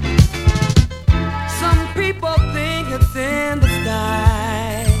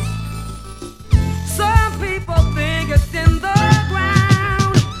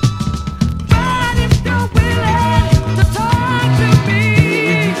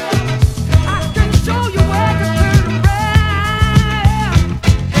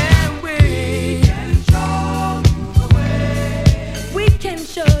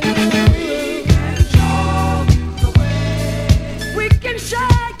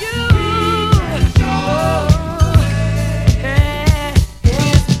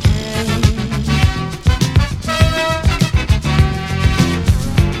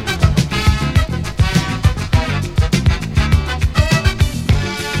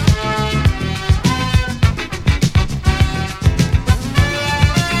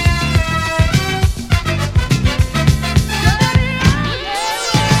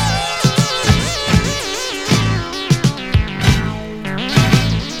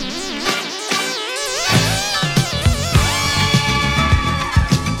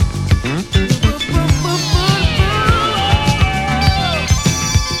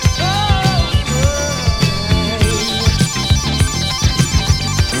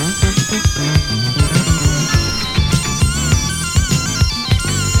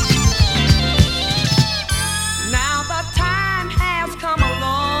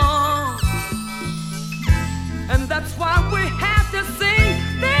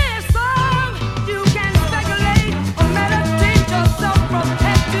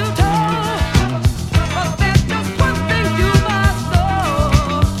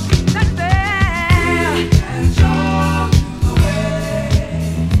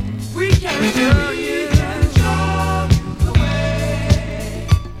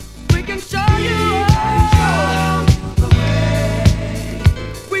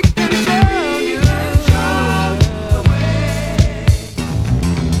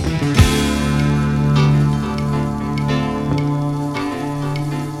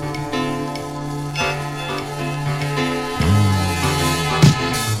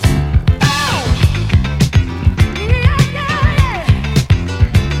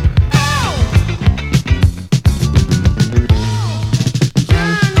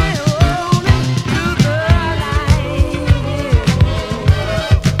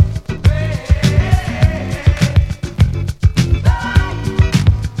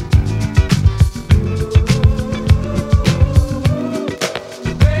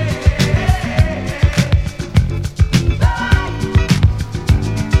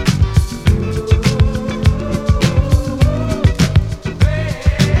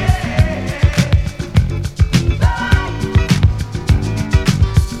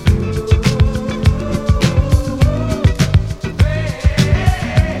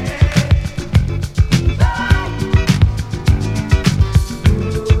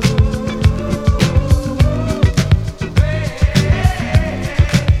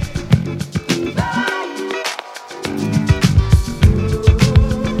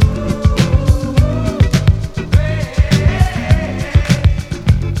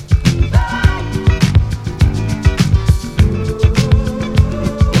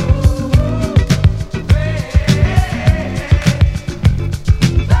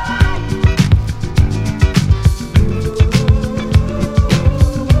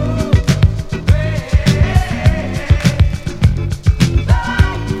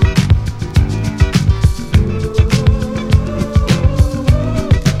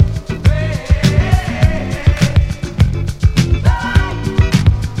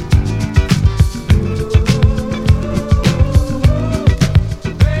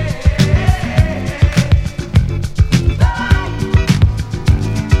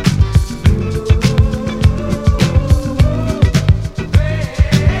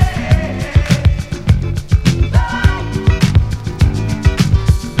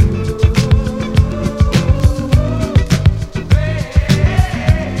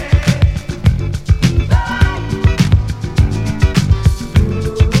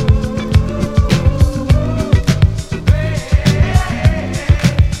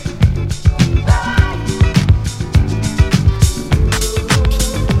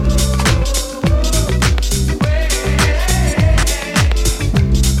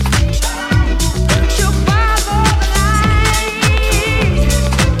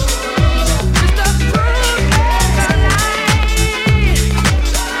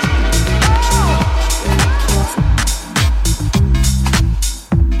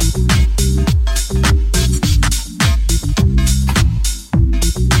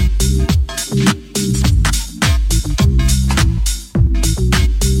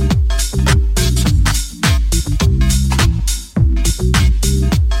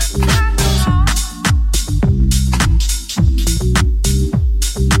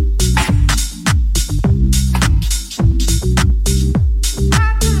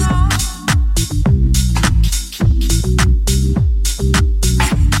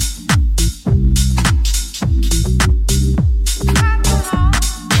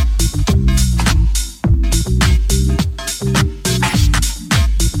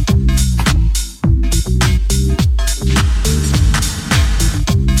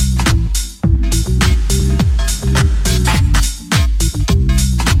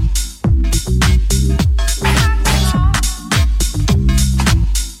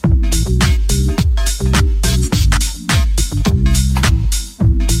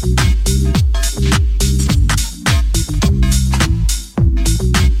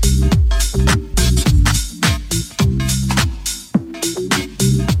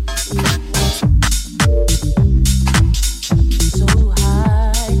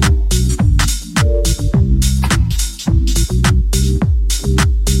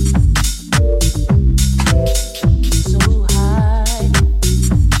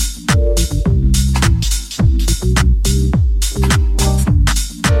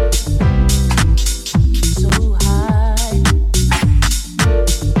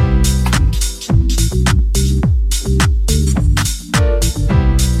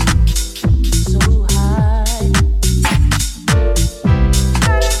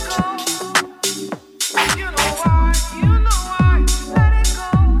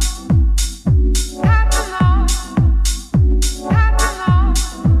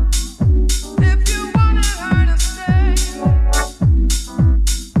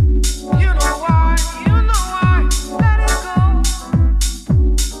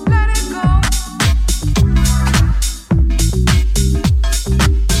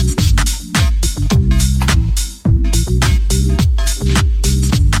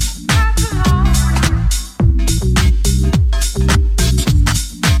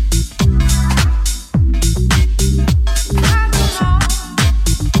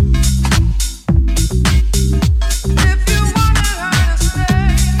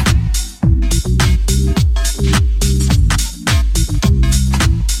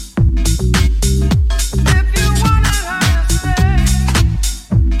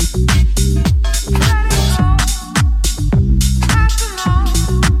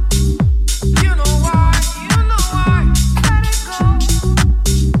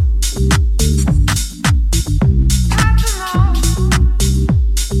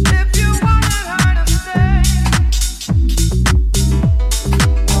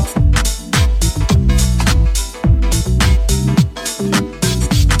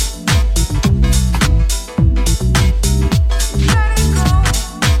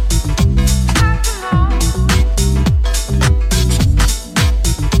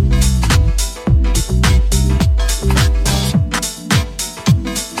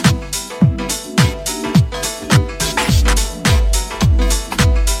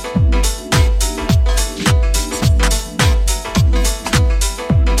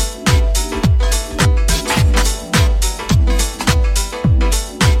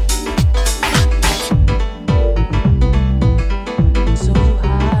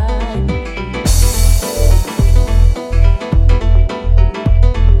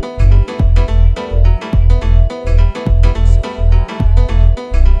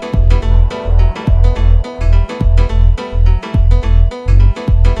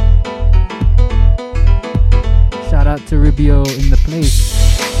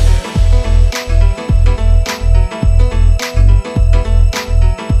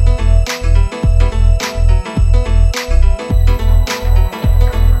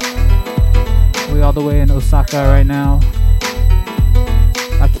 Got right now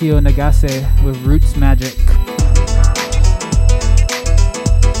Akio Nagase with Roots Magic.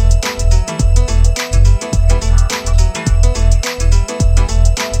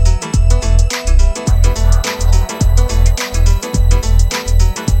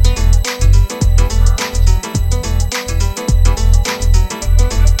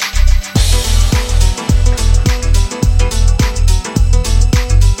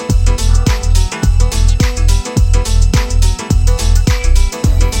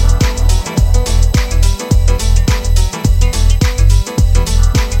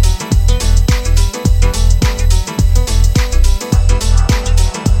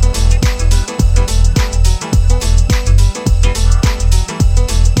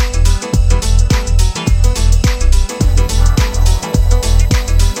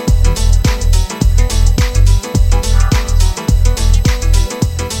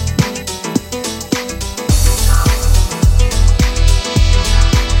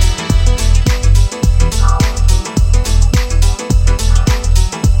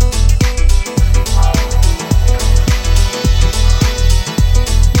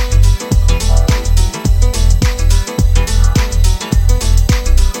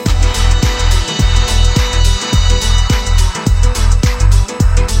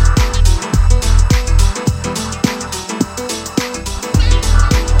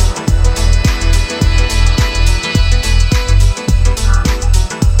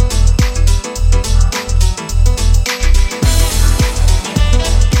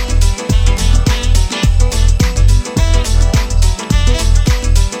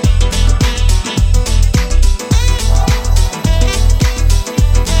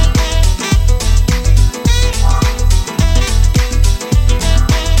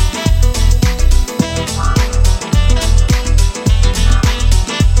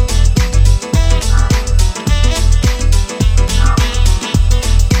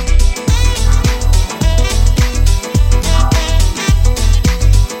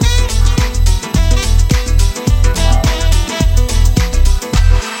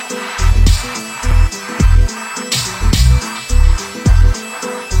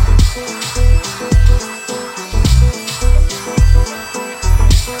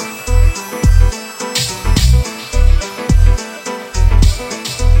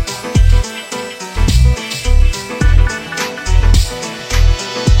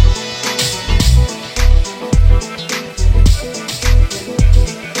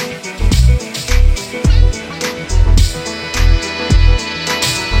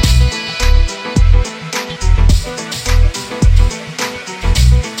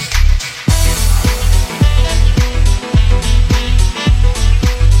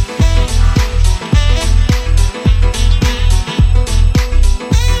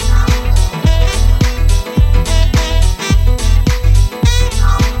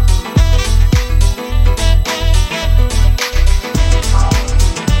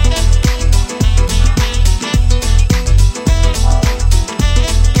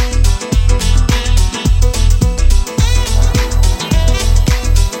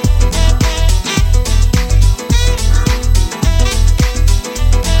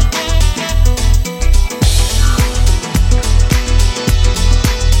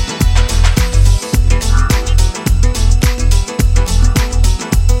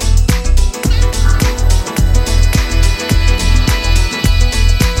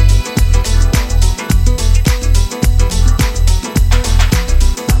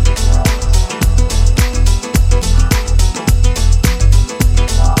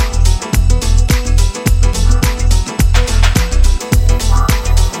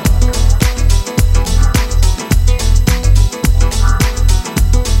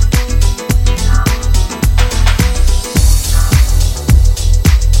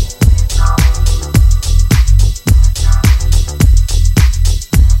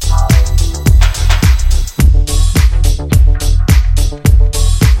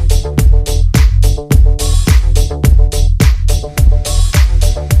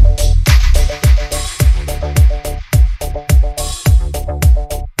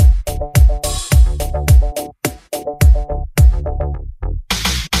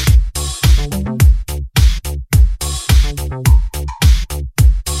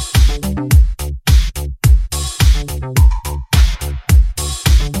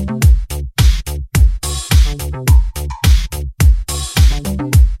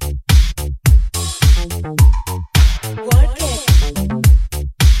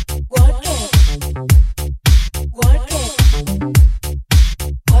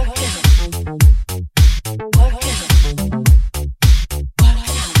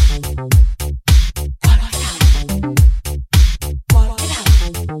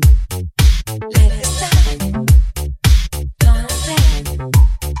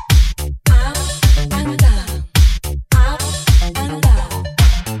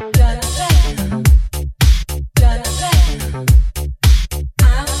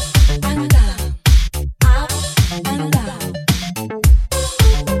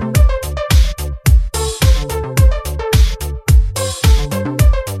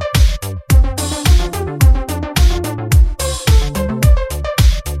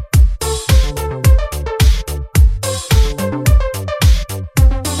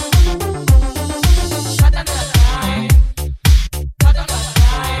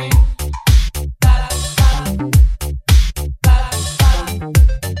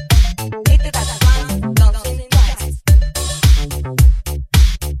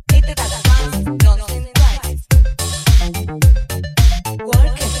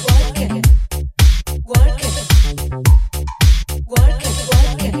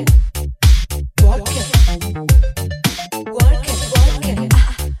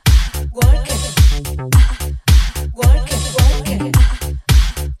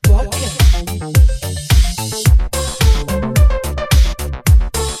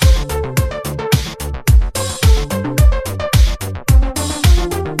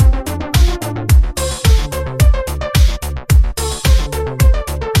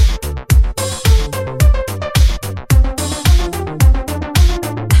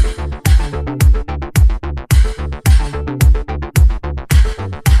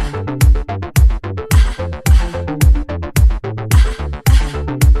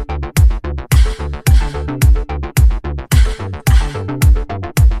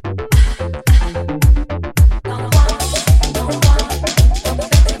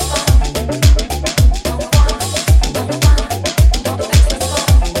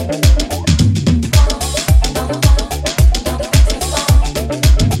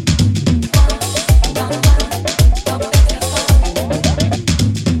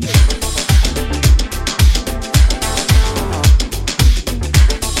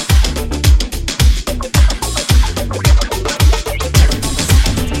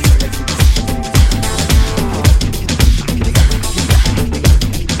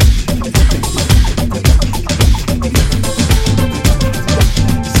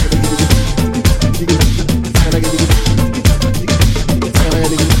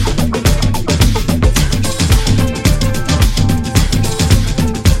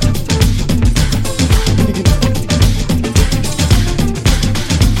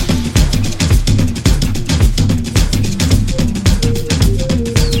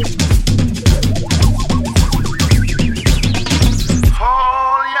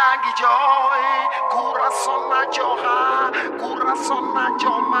 joha, corazón na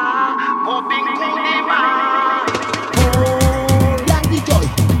choma, bobing kunima. Oh, Yankee Joy.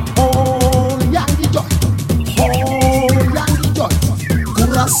 Oh, Yankee Joy. Oh, Yankee Joy.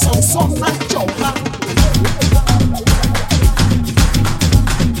 Corazón son na choma.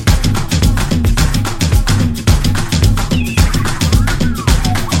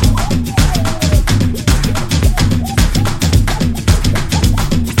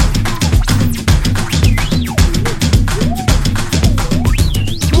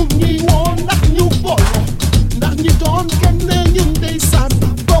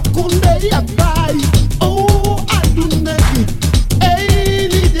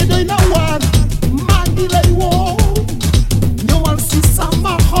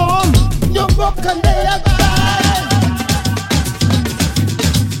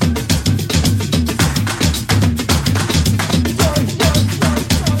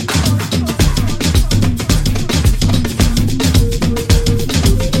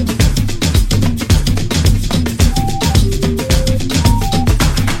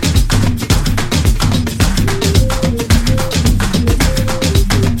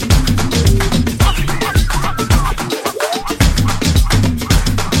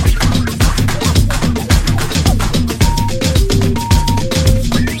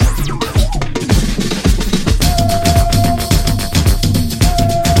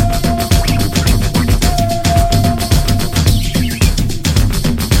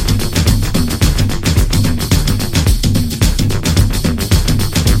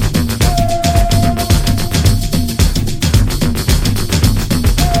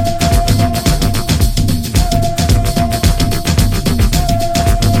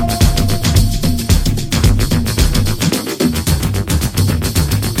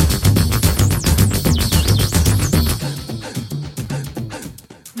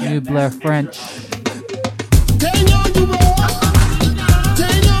 Blair French. Well,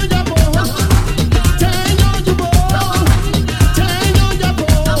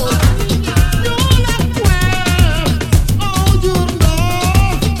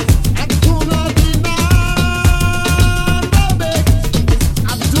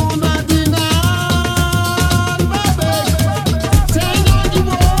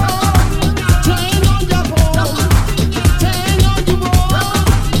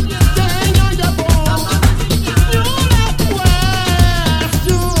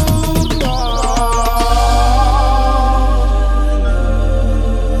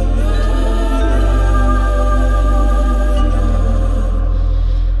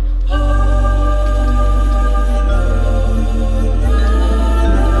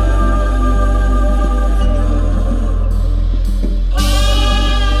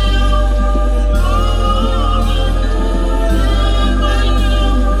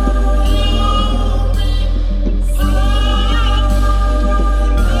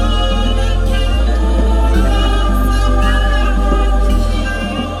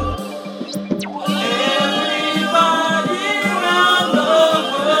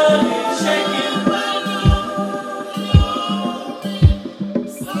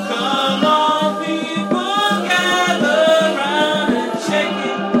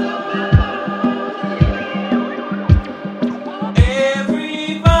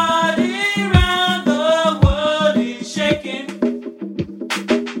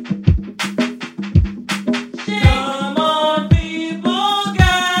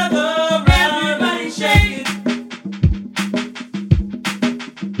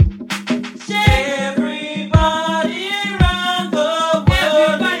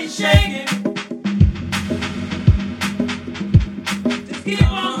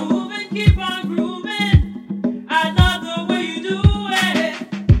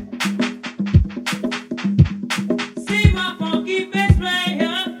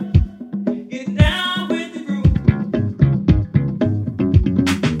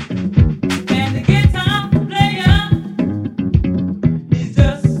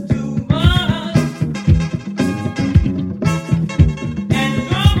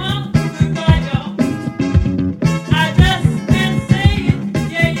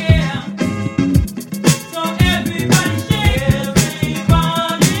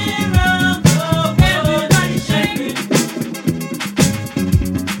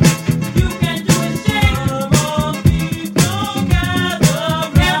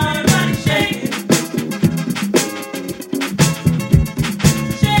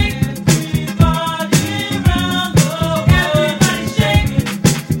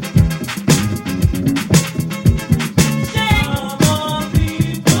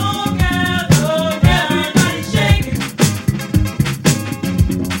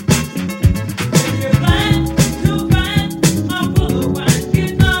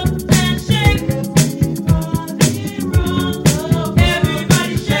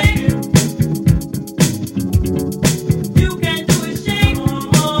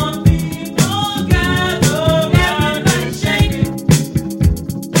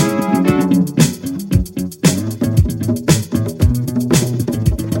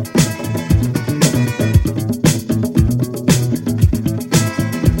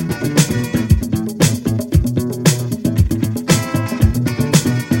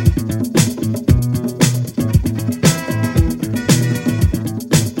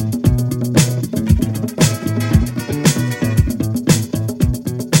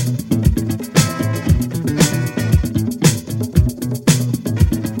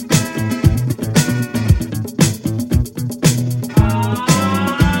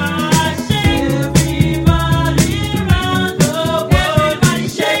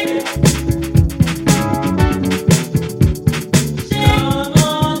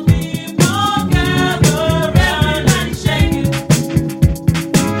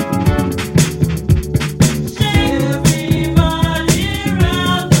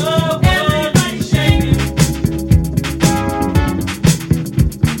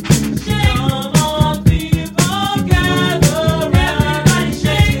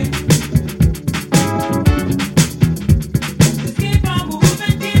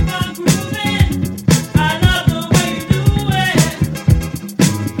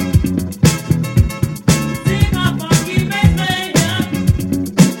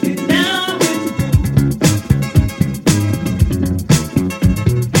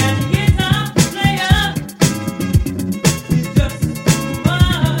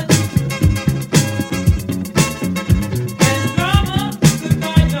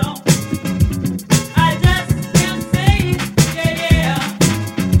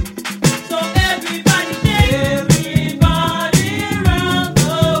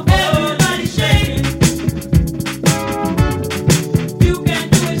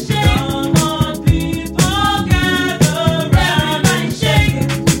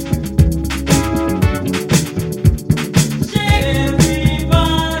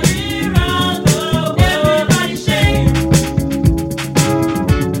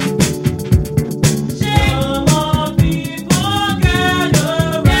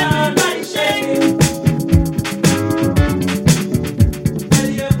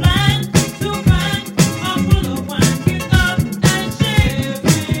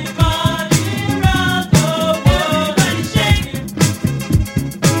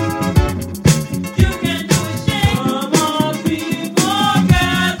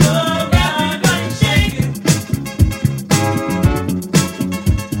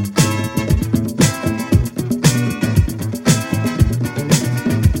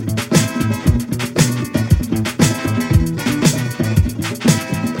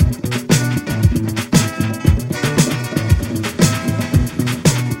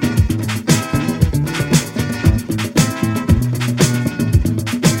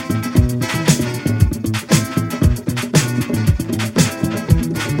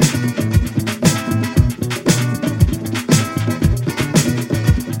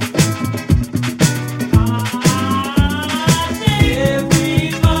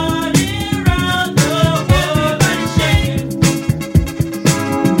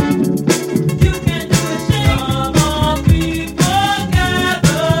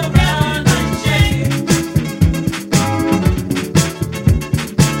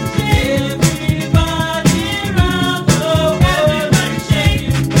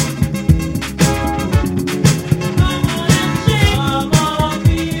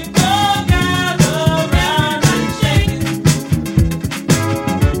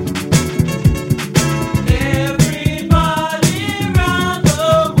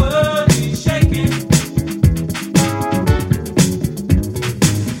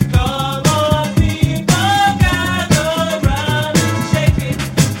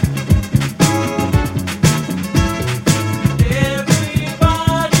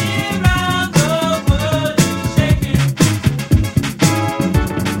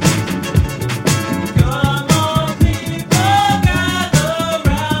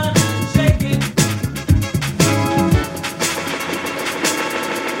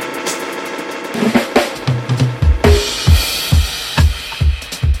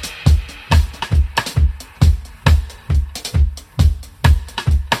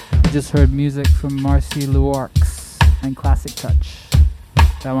 just heard music from Marcy Luarks and Classic Touch.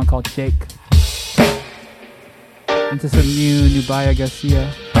 That one called Shake. Into some new Nubaya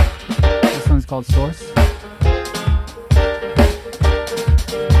Garcia. This one's called Source.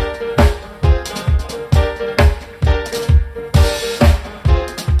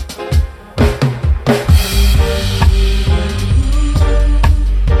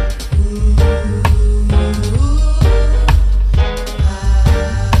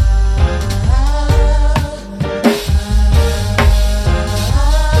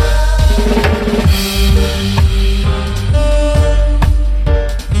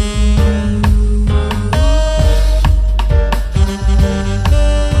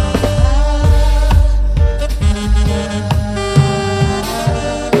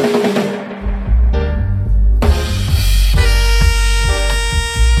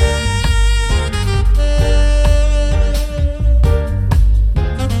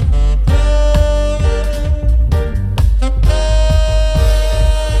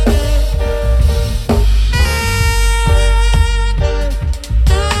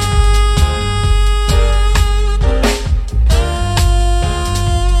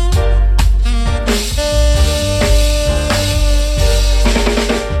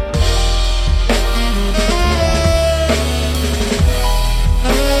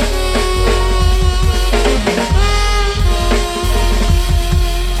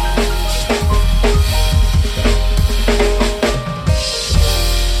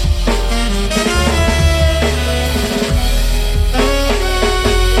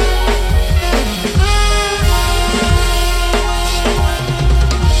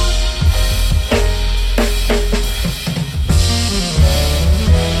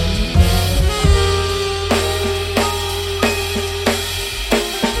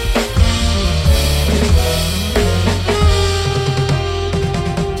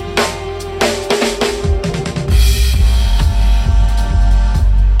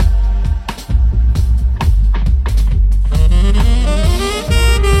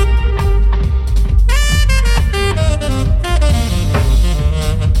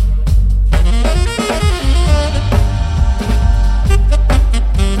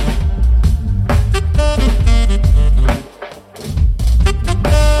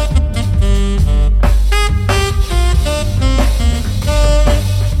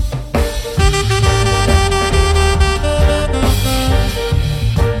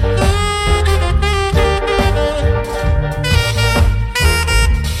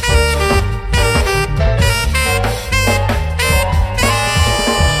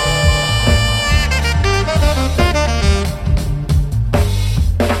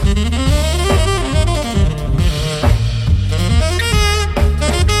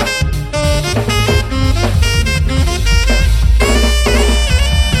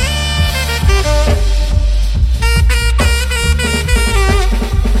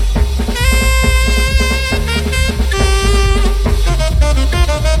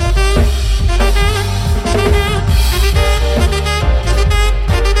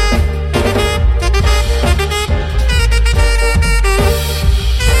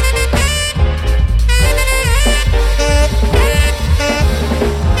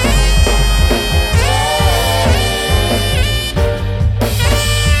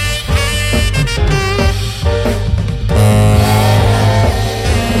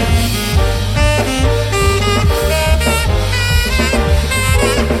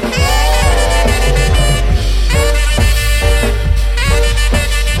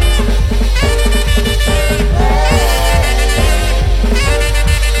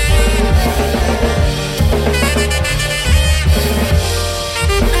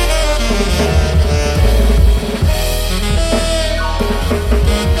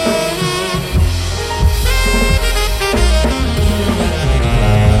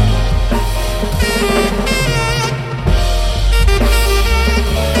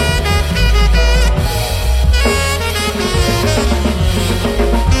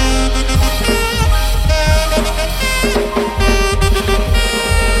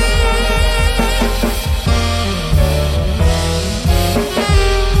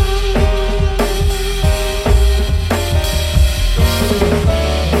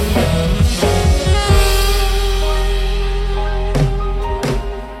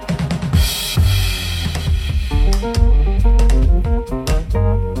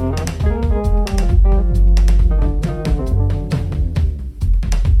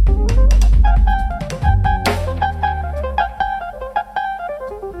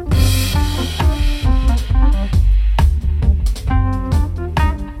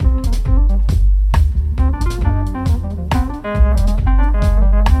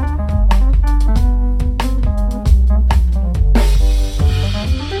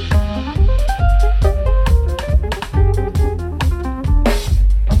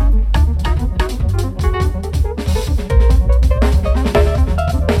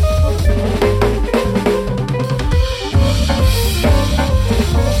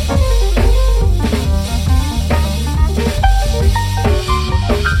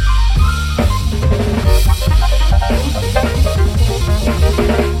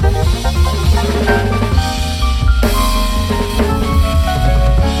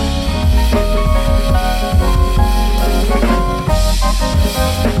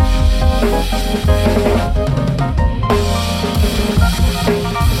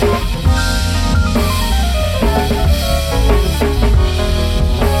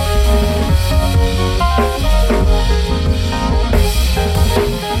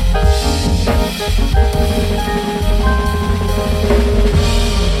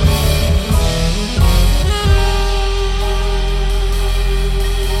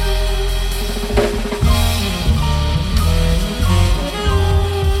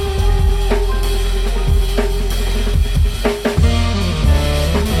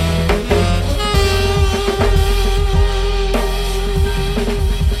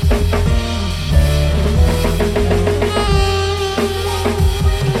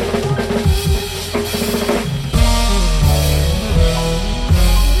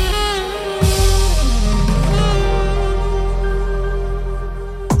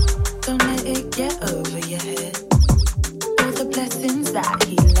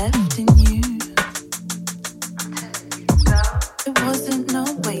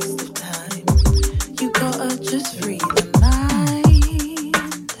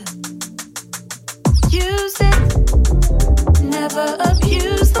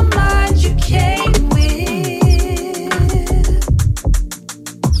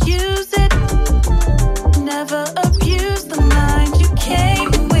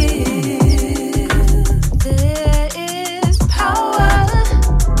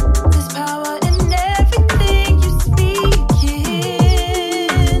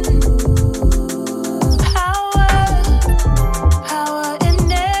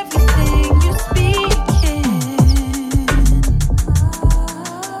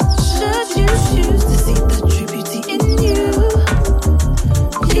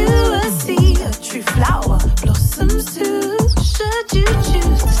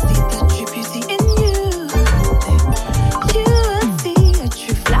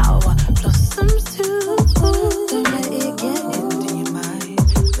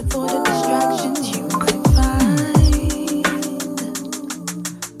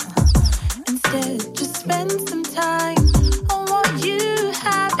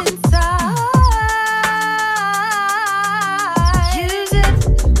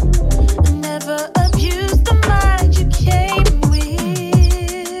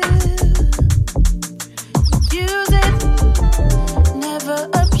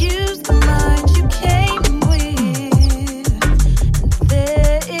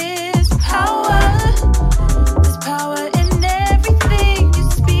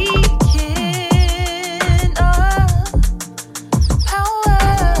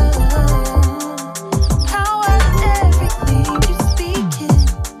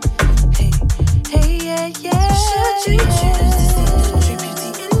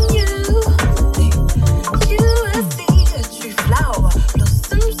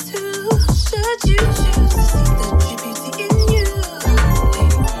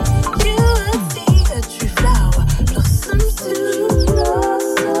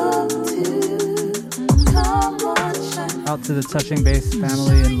 to the Touching Bass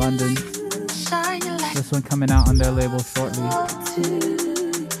family in London. This one coming out on their label shortly.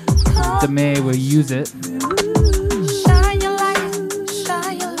 Demay will use it. Shine your light,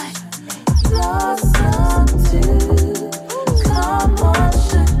 blossom too. Come on,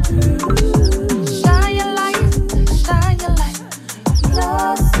 shine through. Shine your light,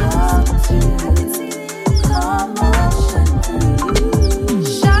 blossom too. Come on, shine through.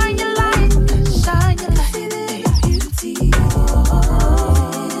 Shine your light, beauty in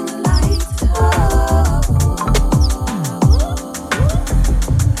the light.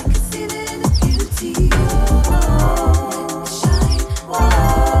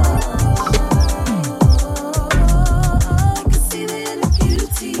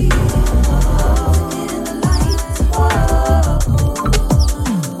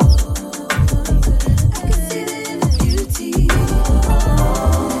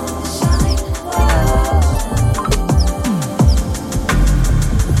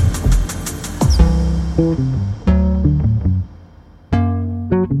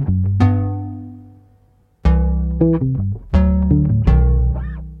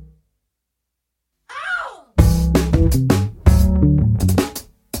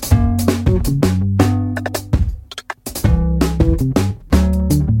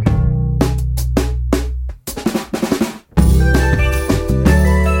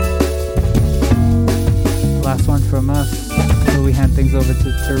 Last one from us. So we hand things over to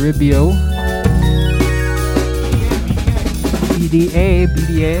Toribio. BDA.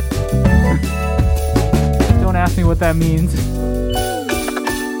 Don't ask me what that means.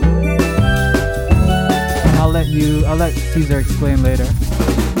 I'll let Caesar explain later.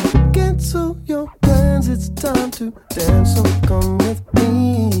 Cancel your plans, it's time to dance, so come with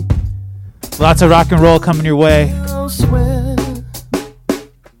me. Lots of rock and roll coming your way. Elsewhere.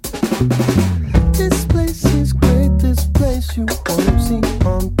 This place is great, this place you won't see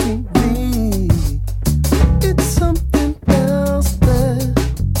on TV. It's something else there.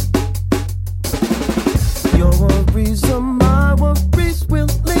 Your worries are my worries, we'll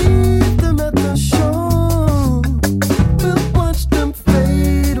leave them at the shore. We'll watch them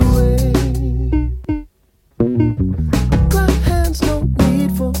fade away. Clap hands, no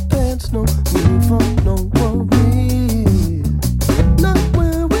need for pants, no need for no worries. Not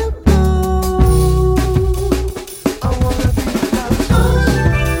where we'll go. I wanna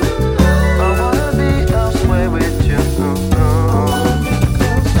be elsewhere with you.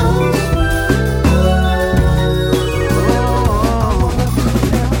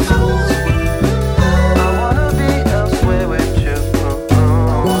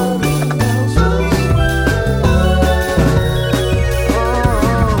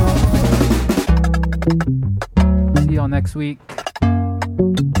 See y'all next week.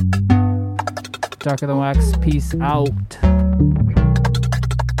 Darker Than Wax, peace out.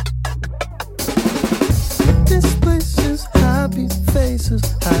 This place is happy faces,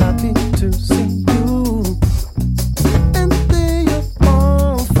 happy to see you.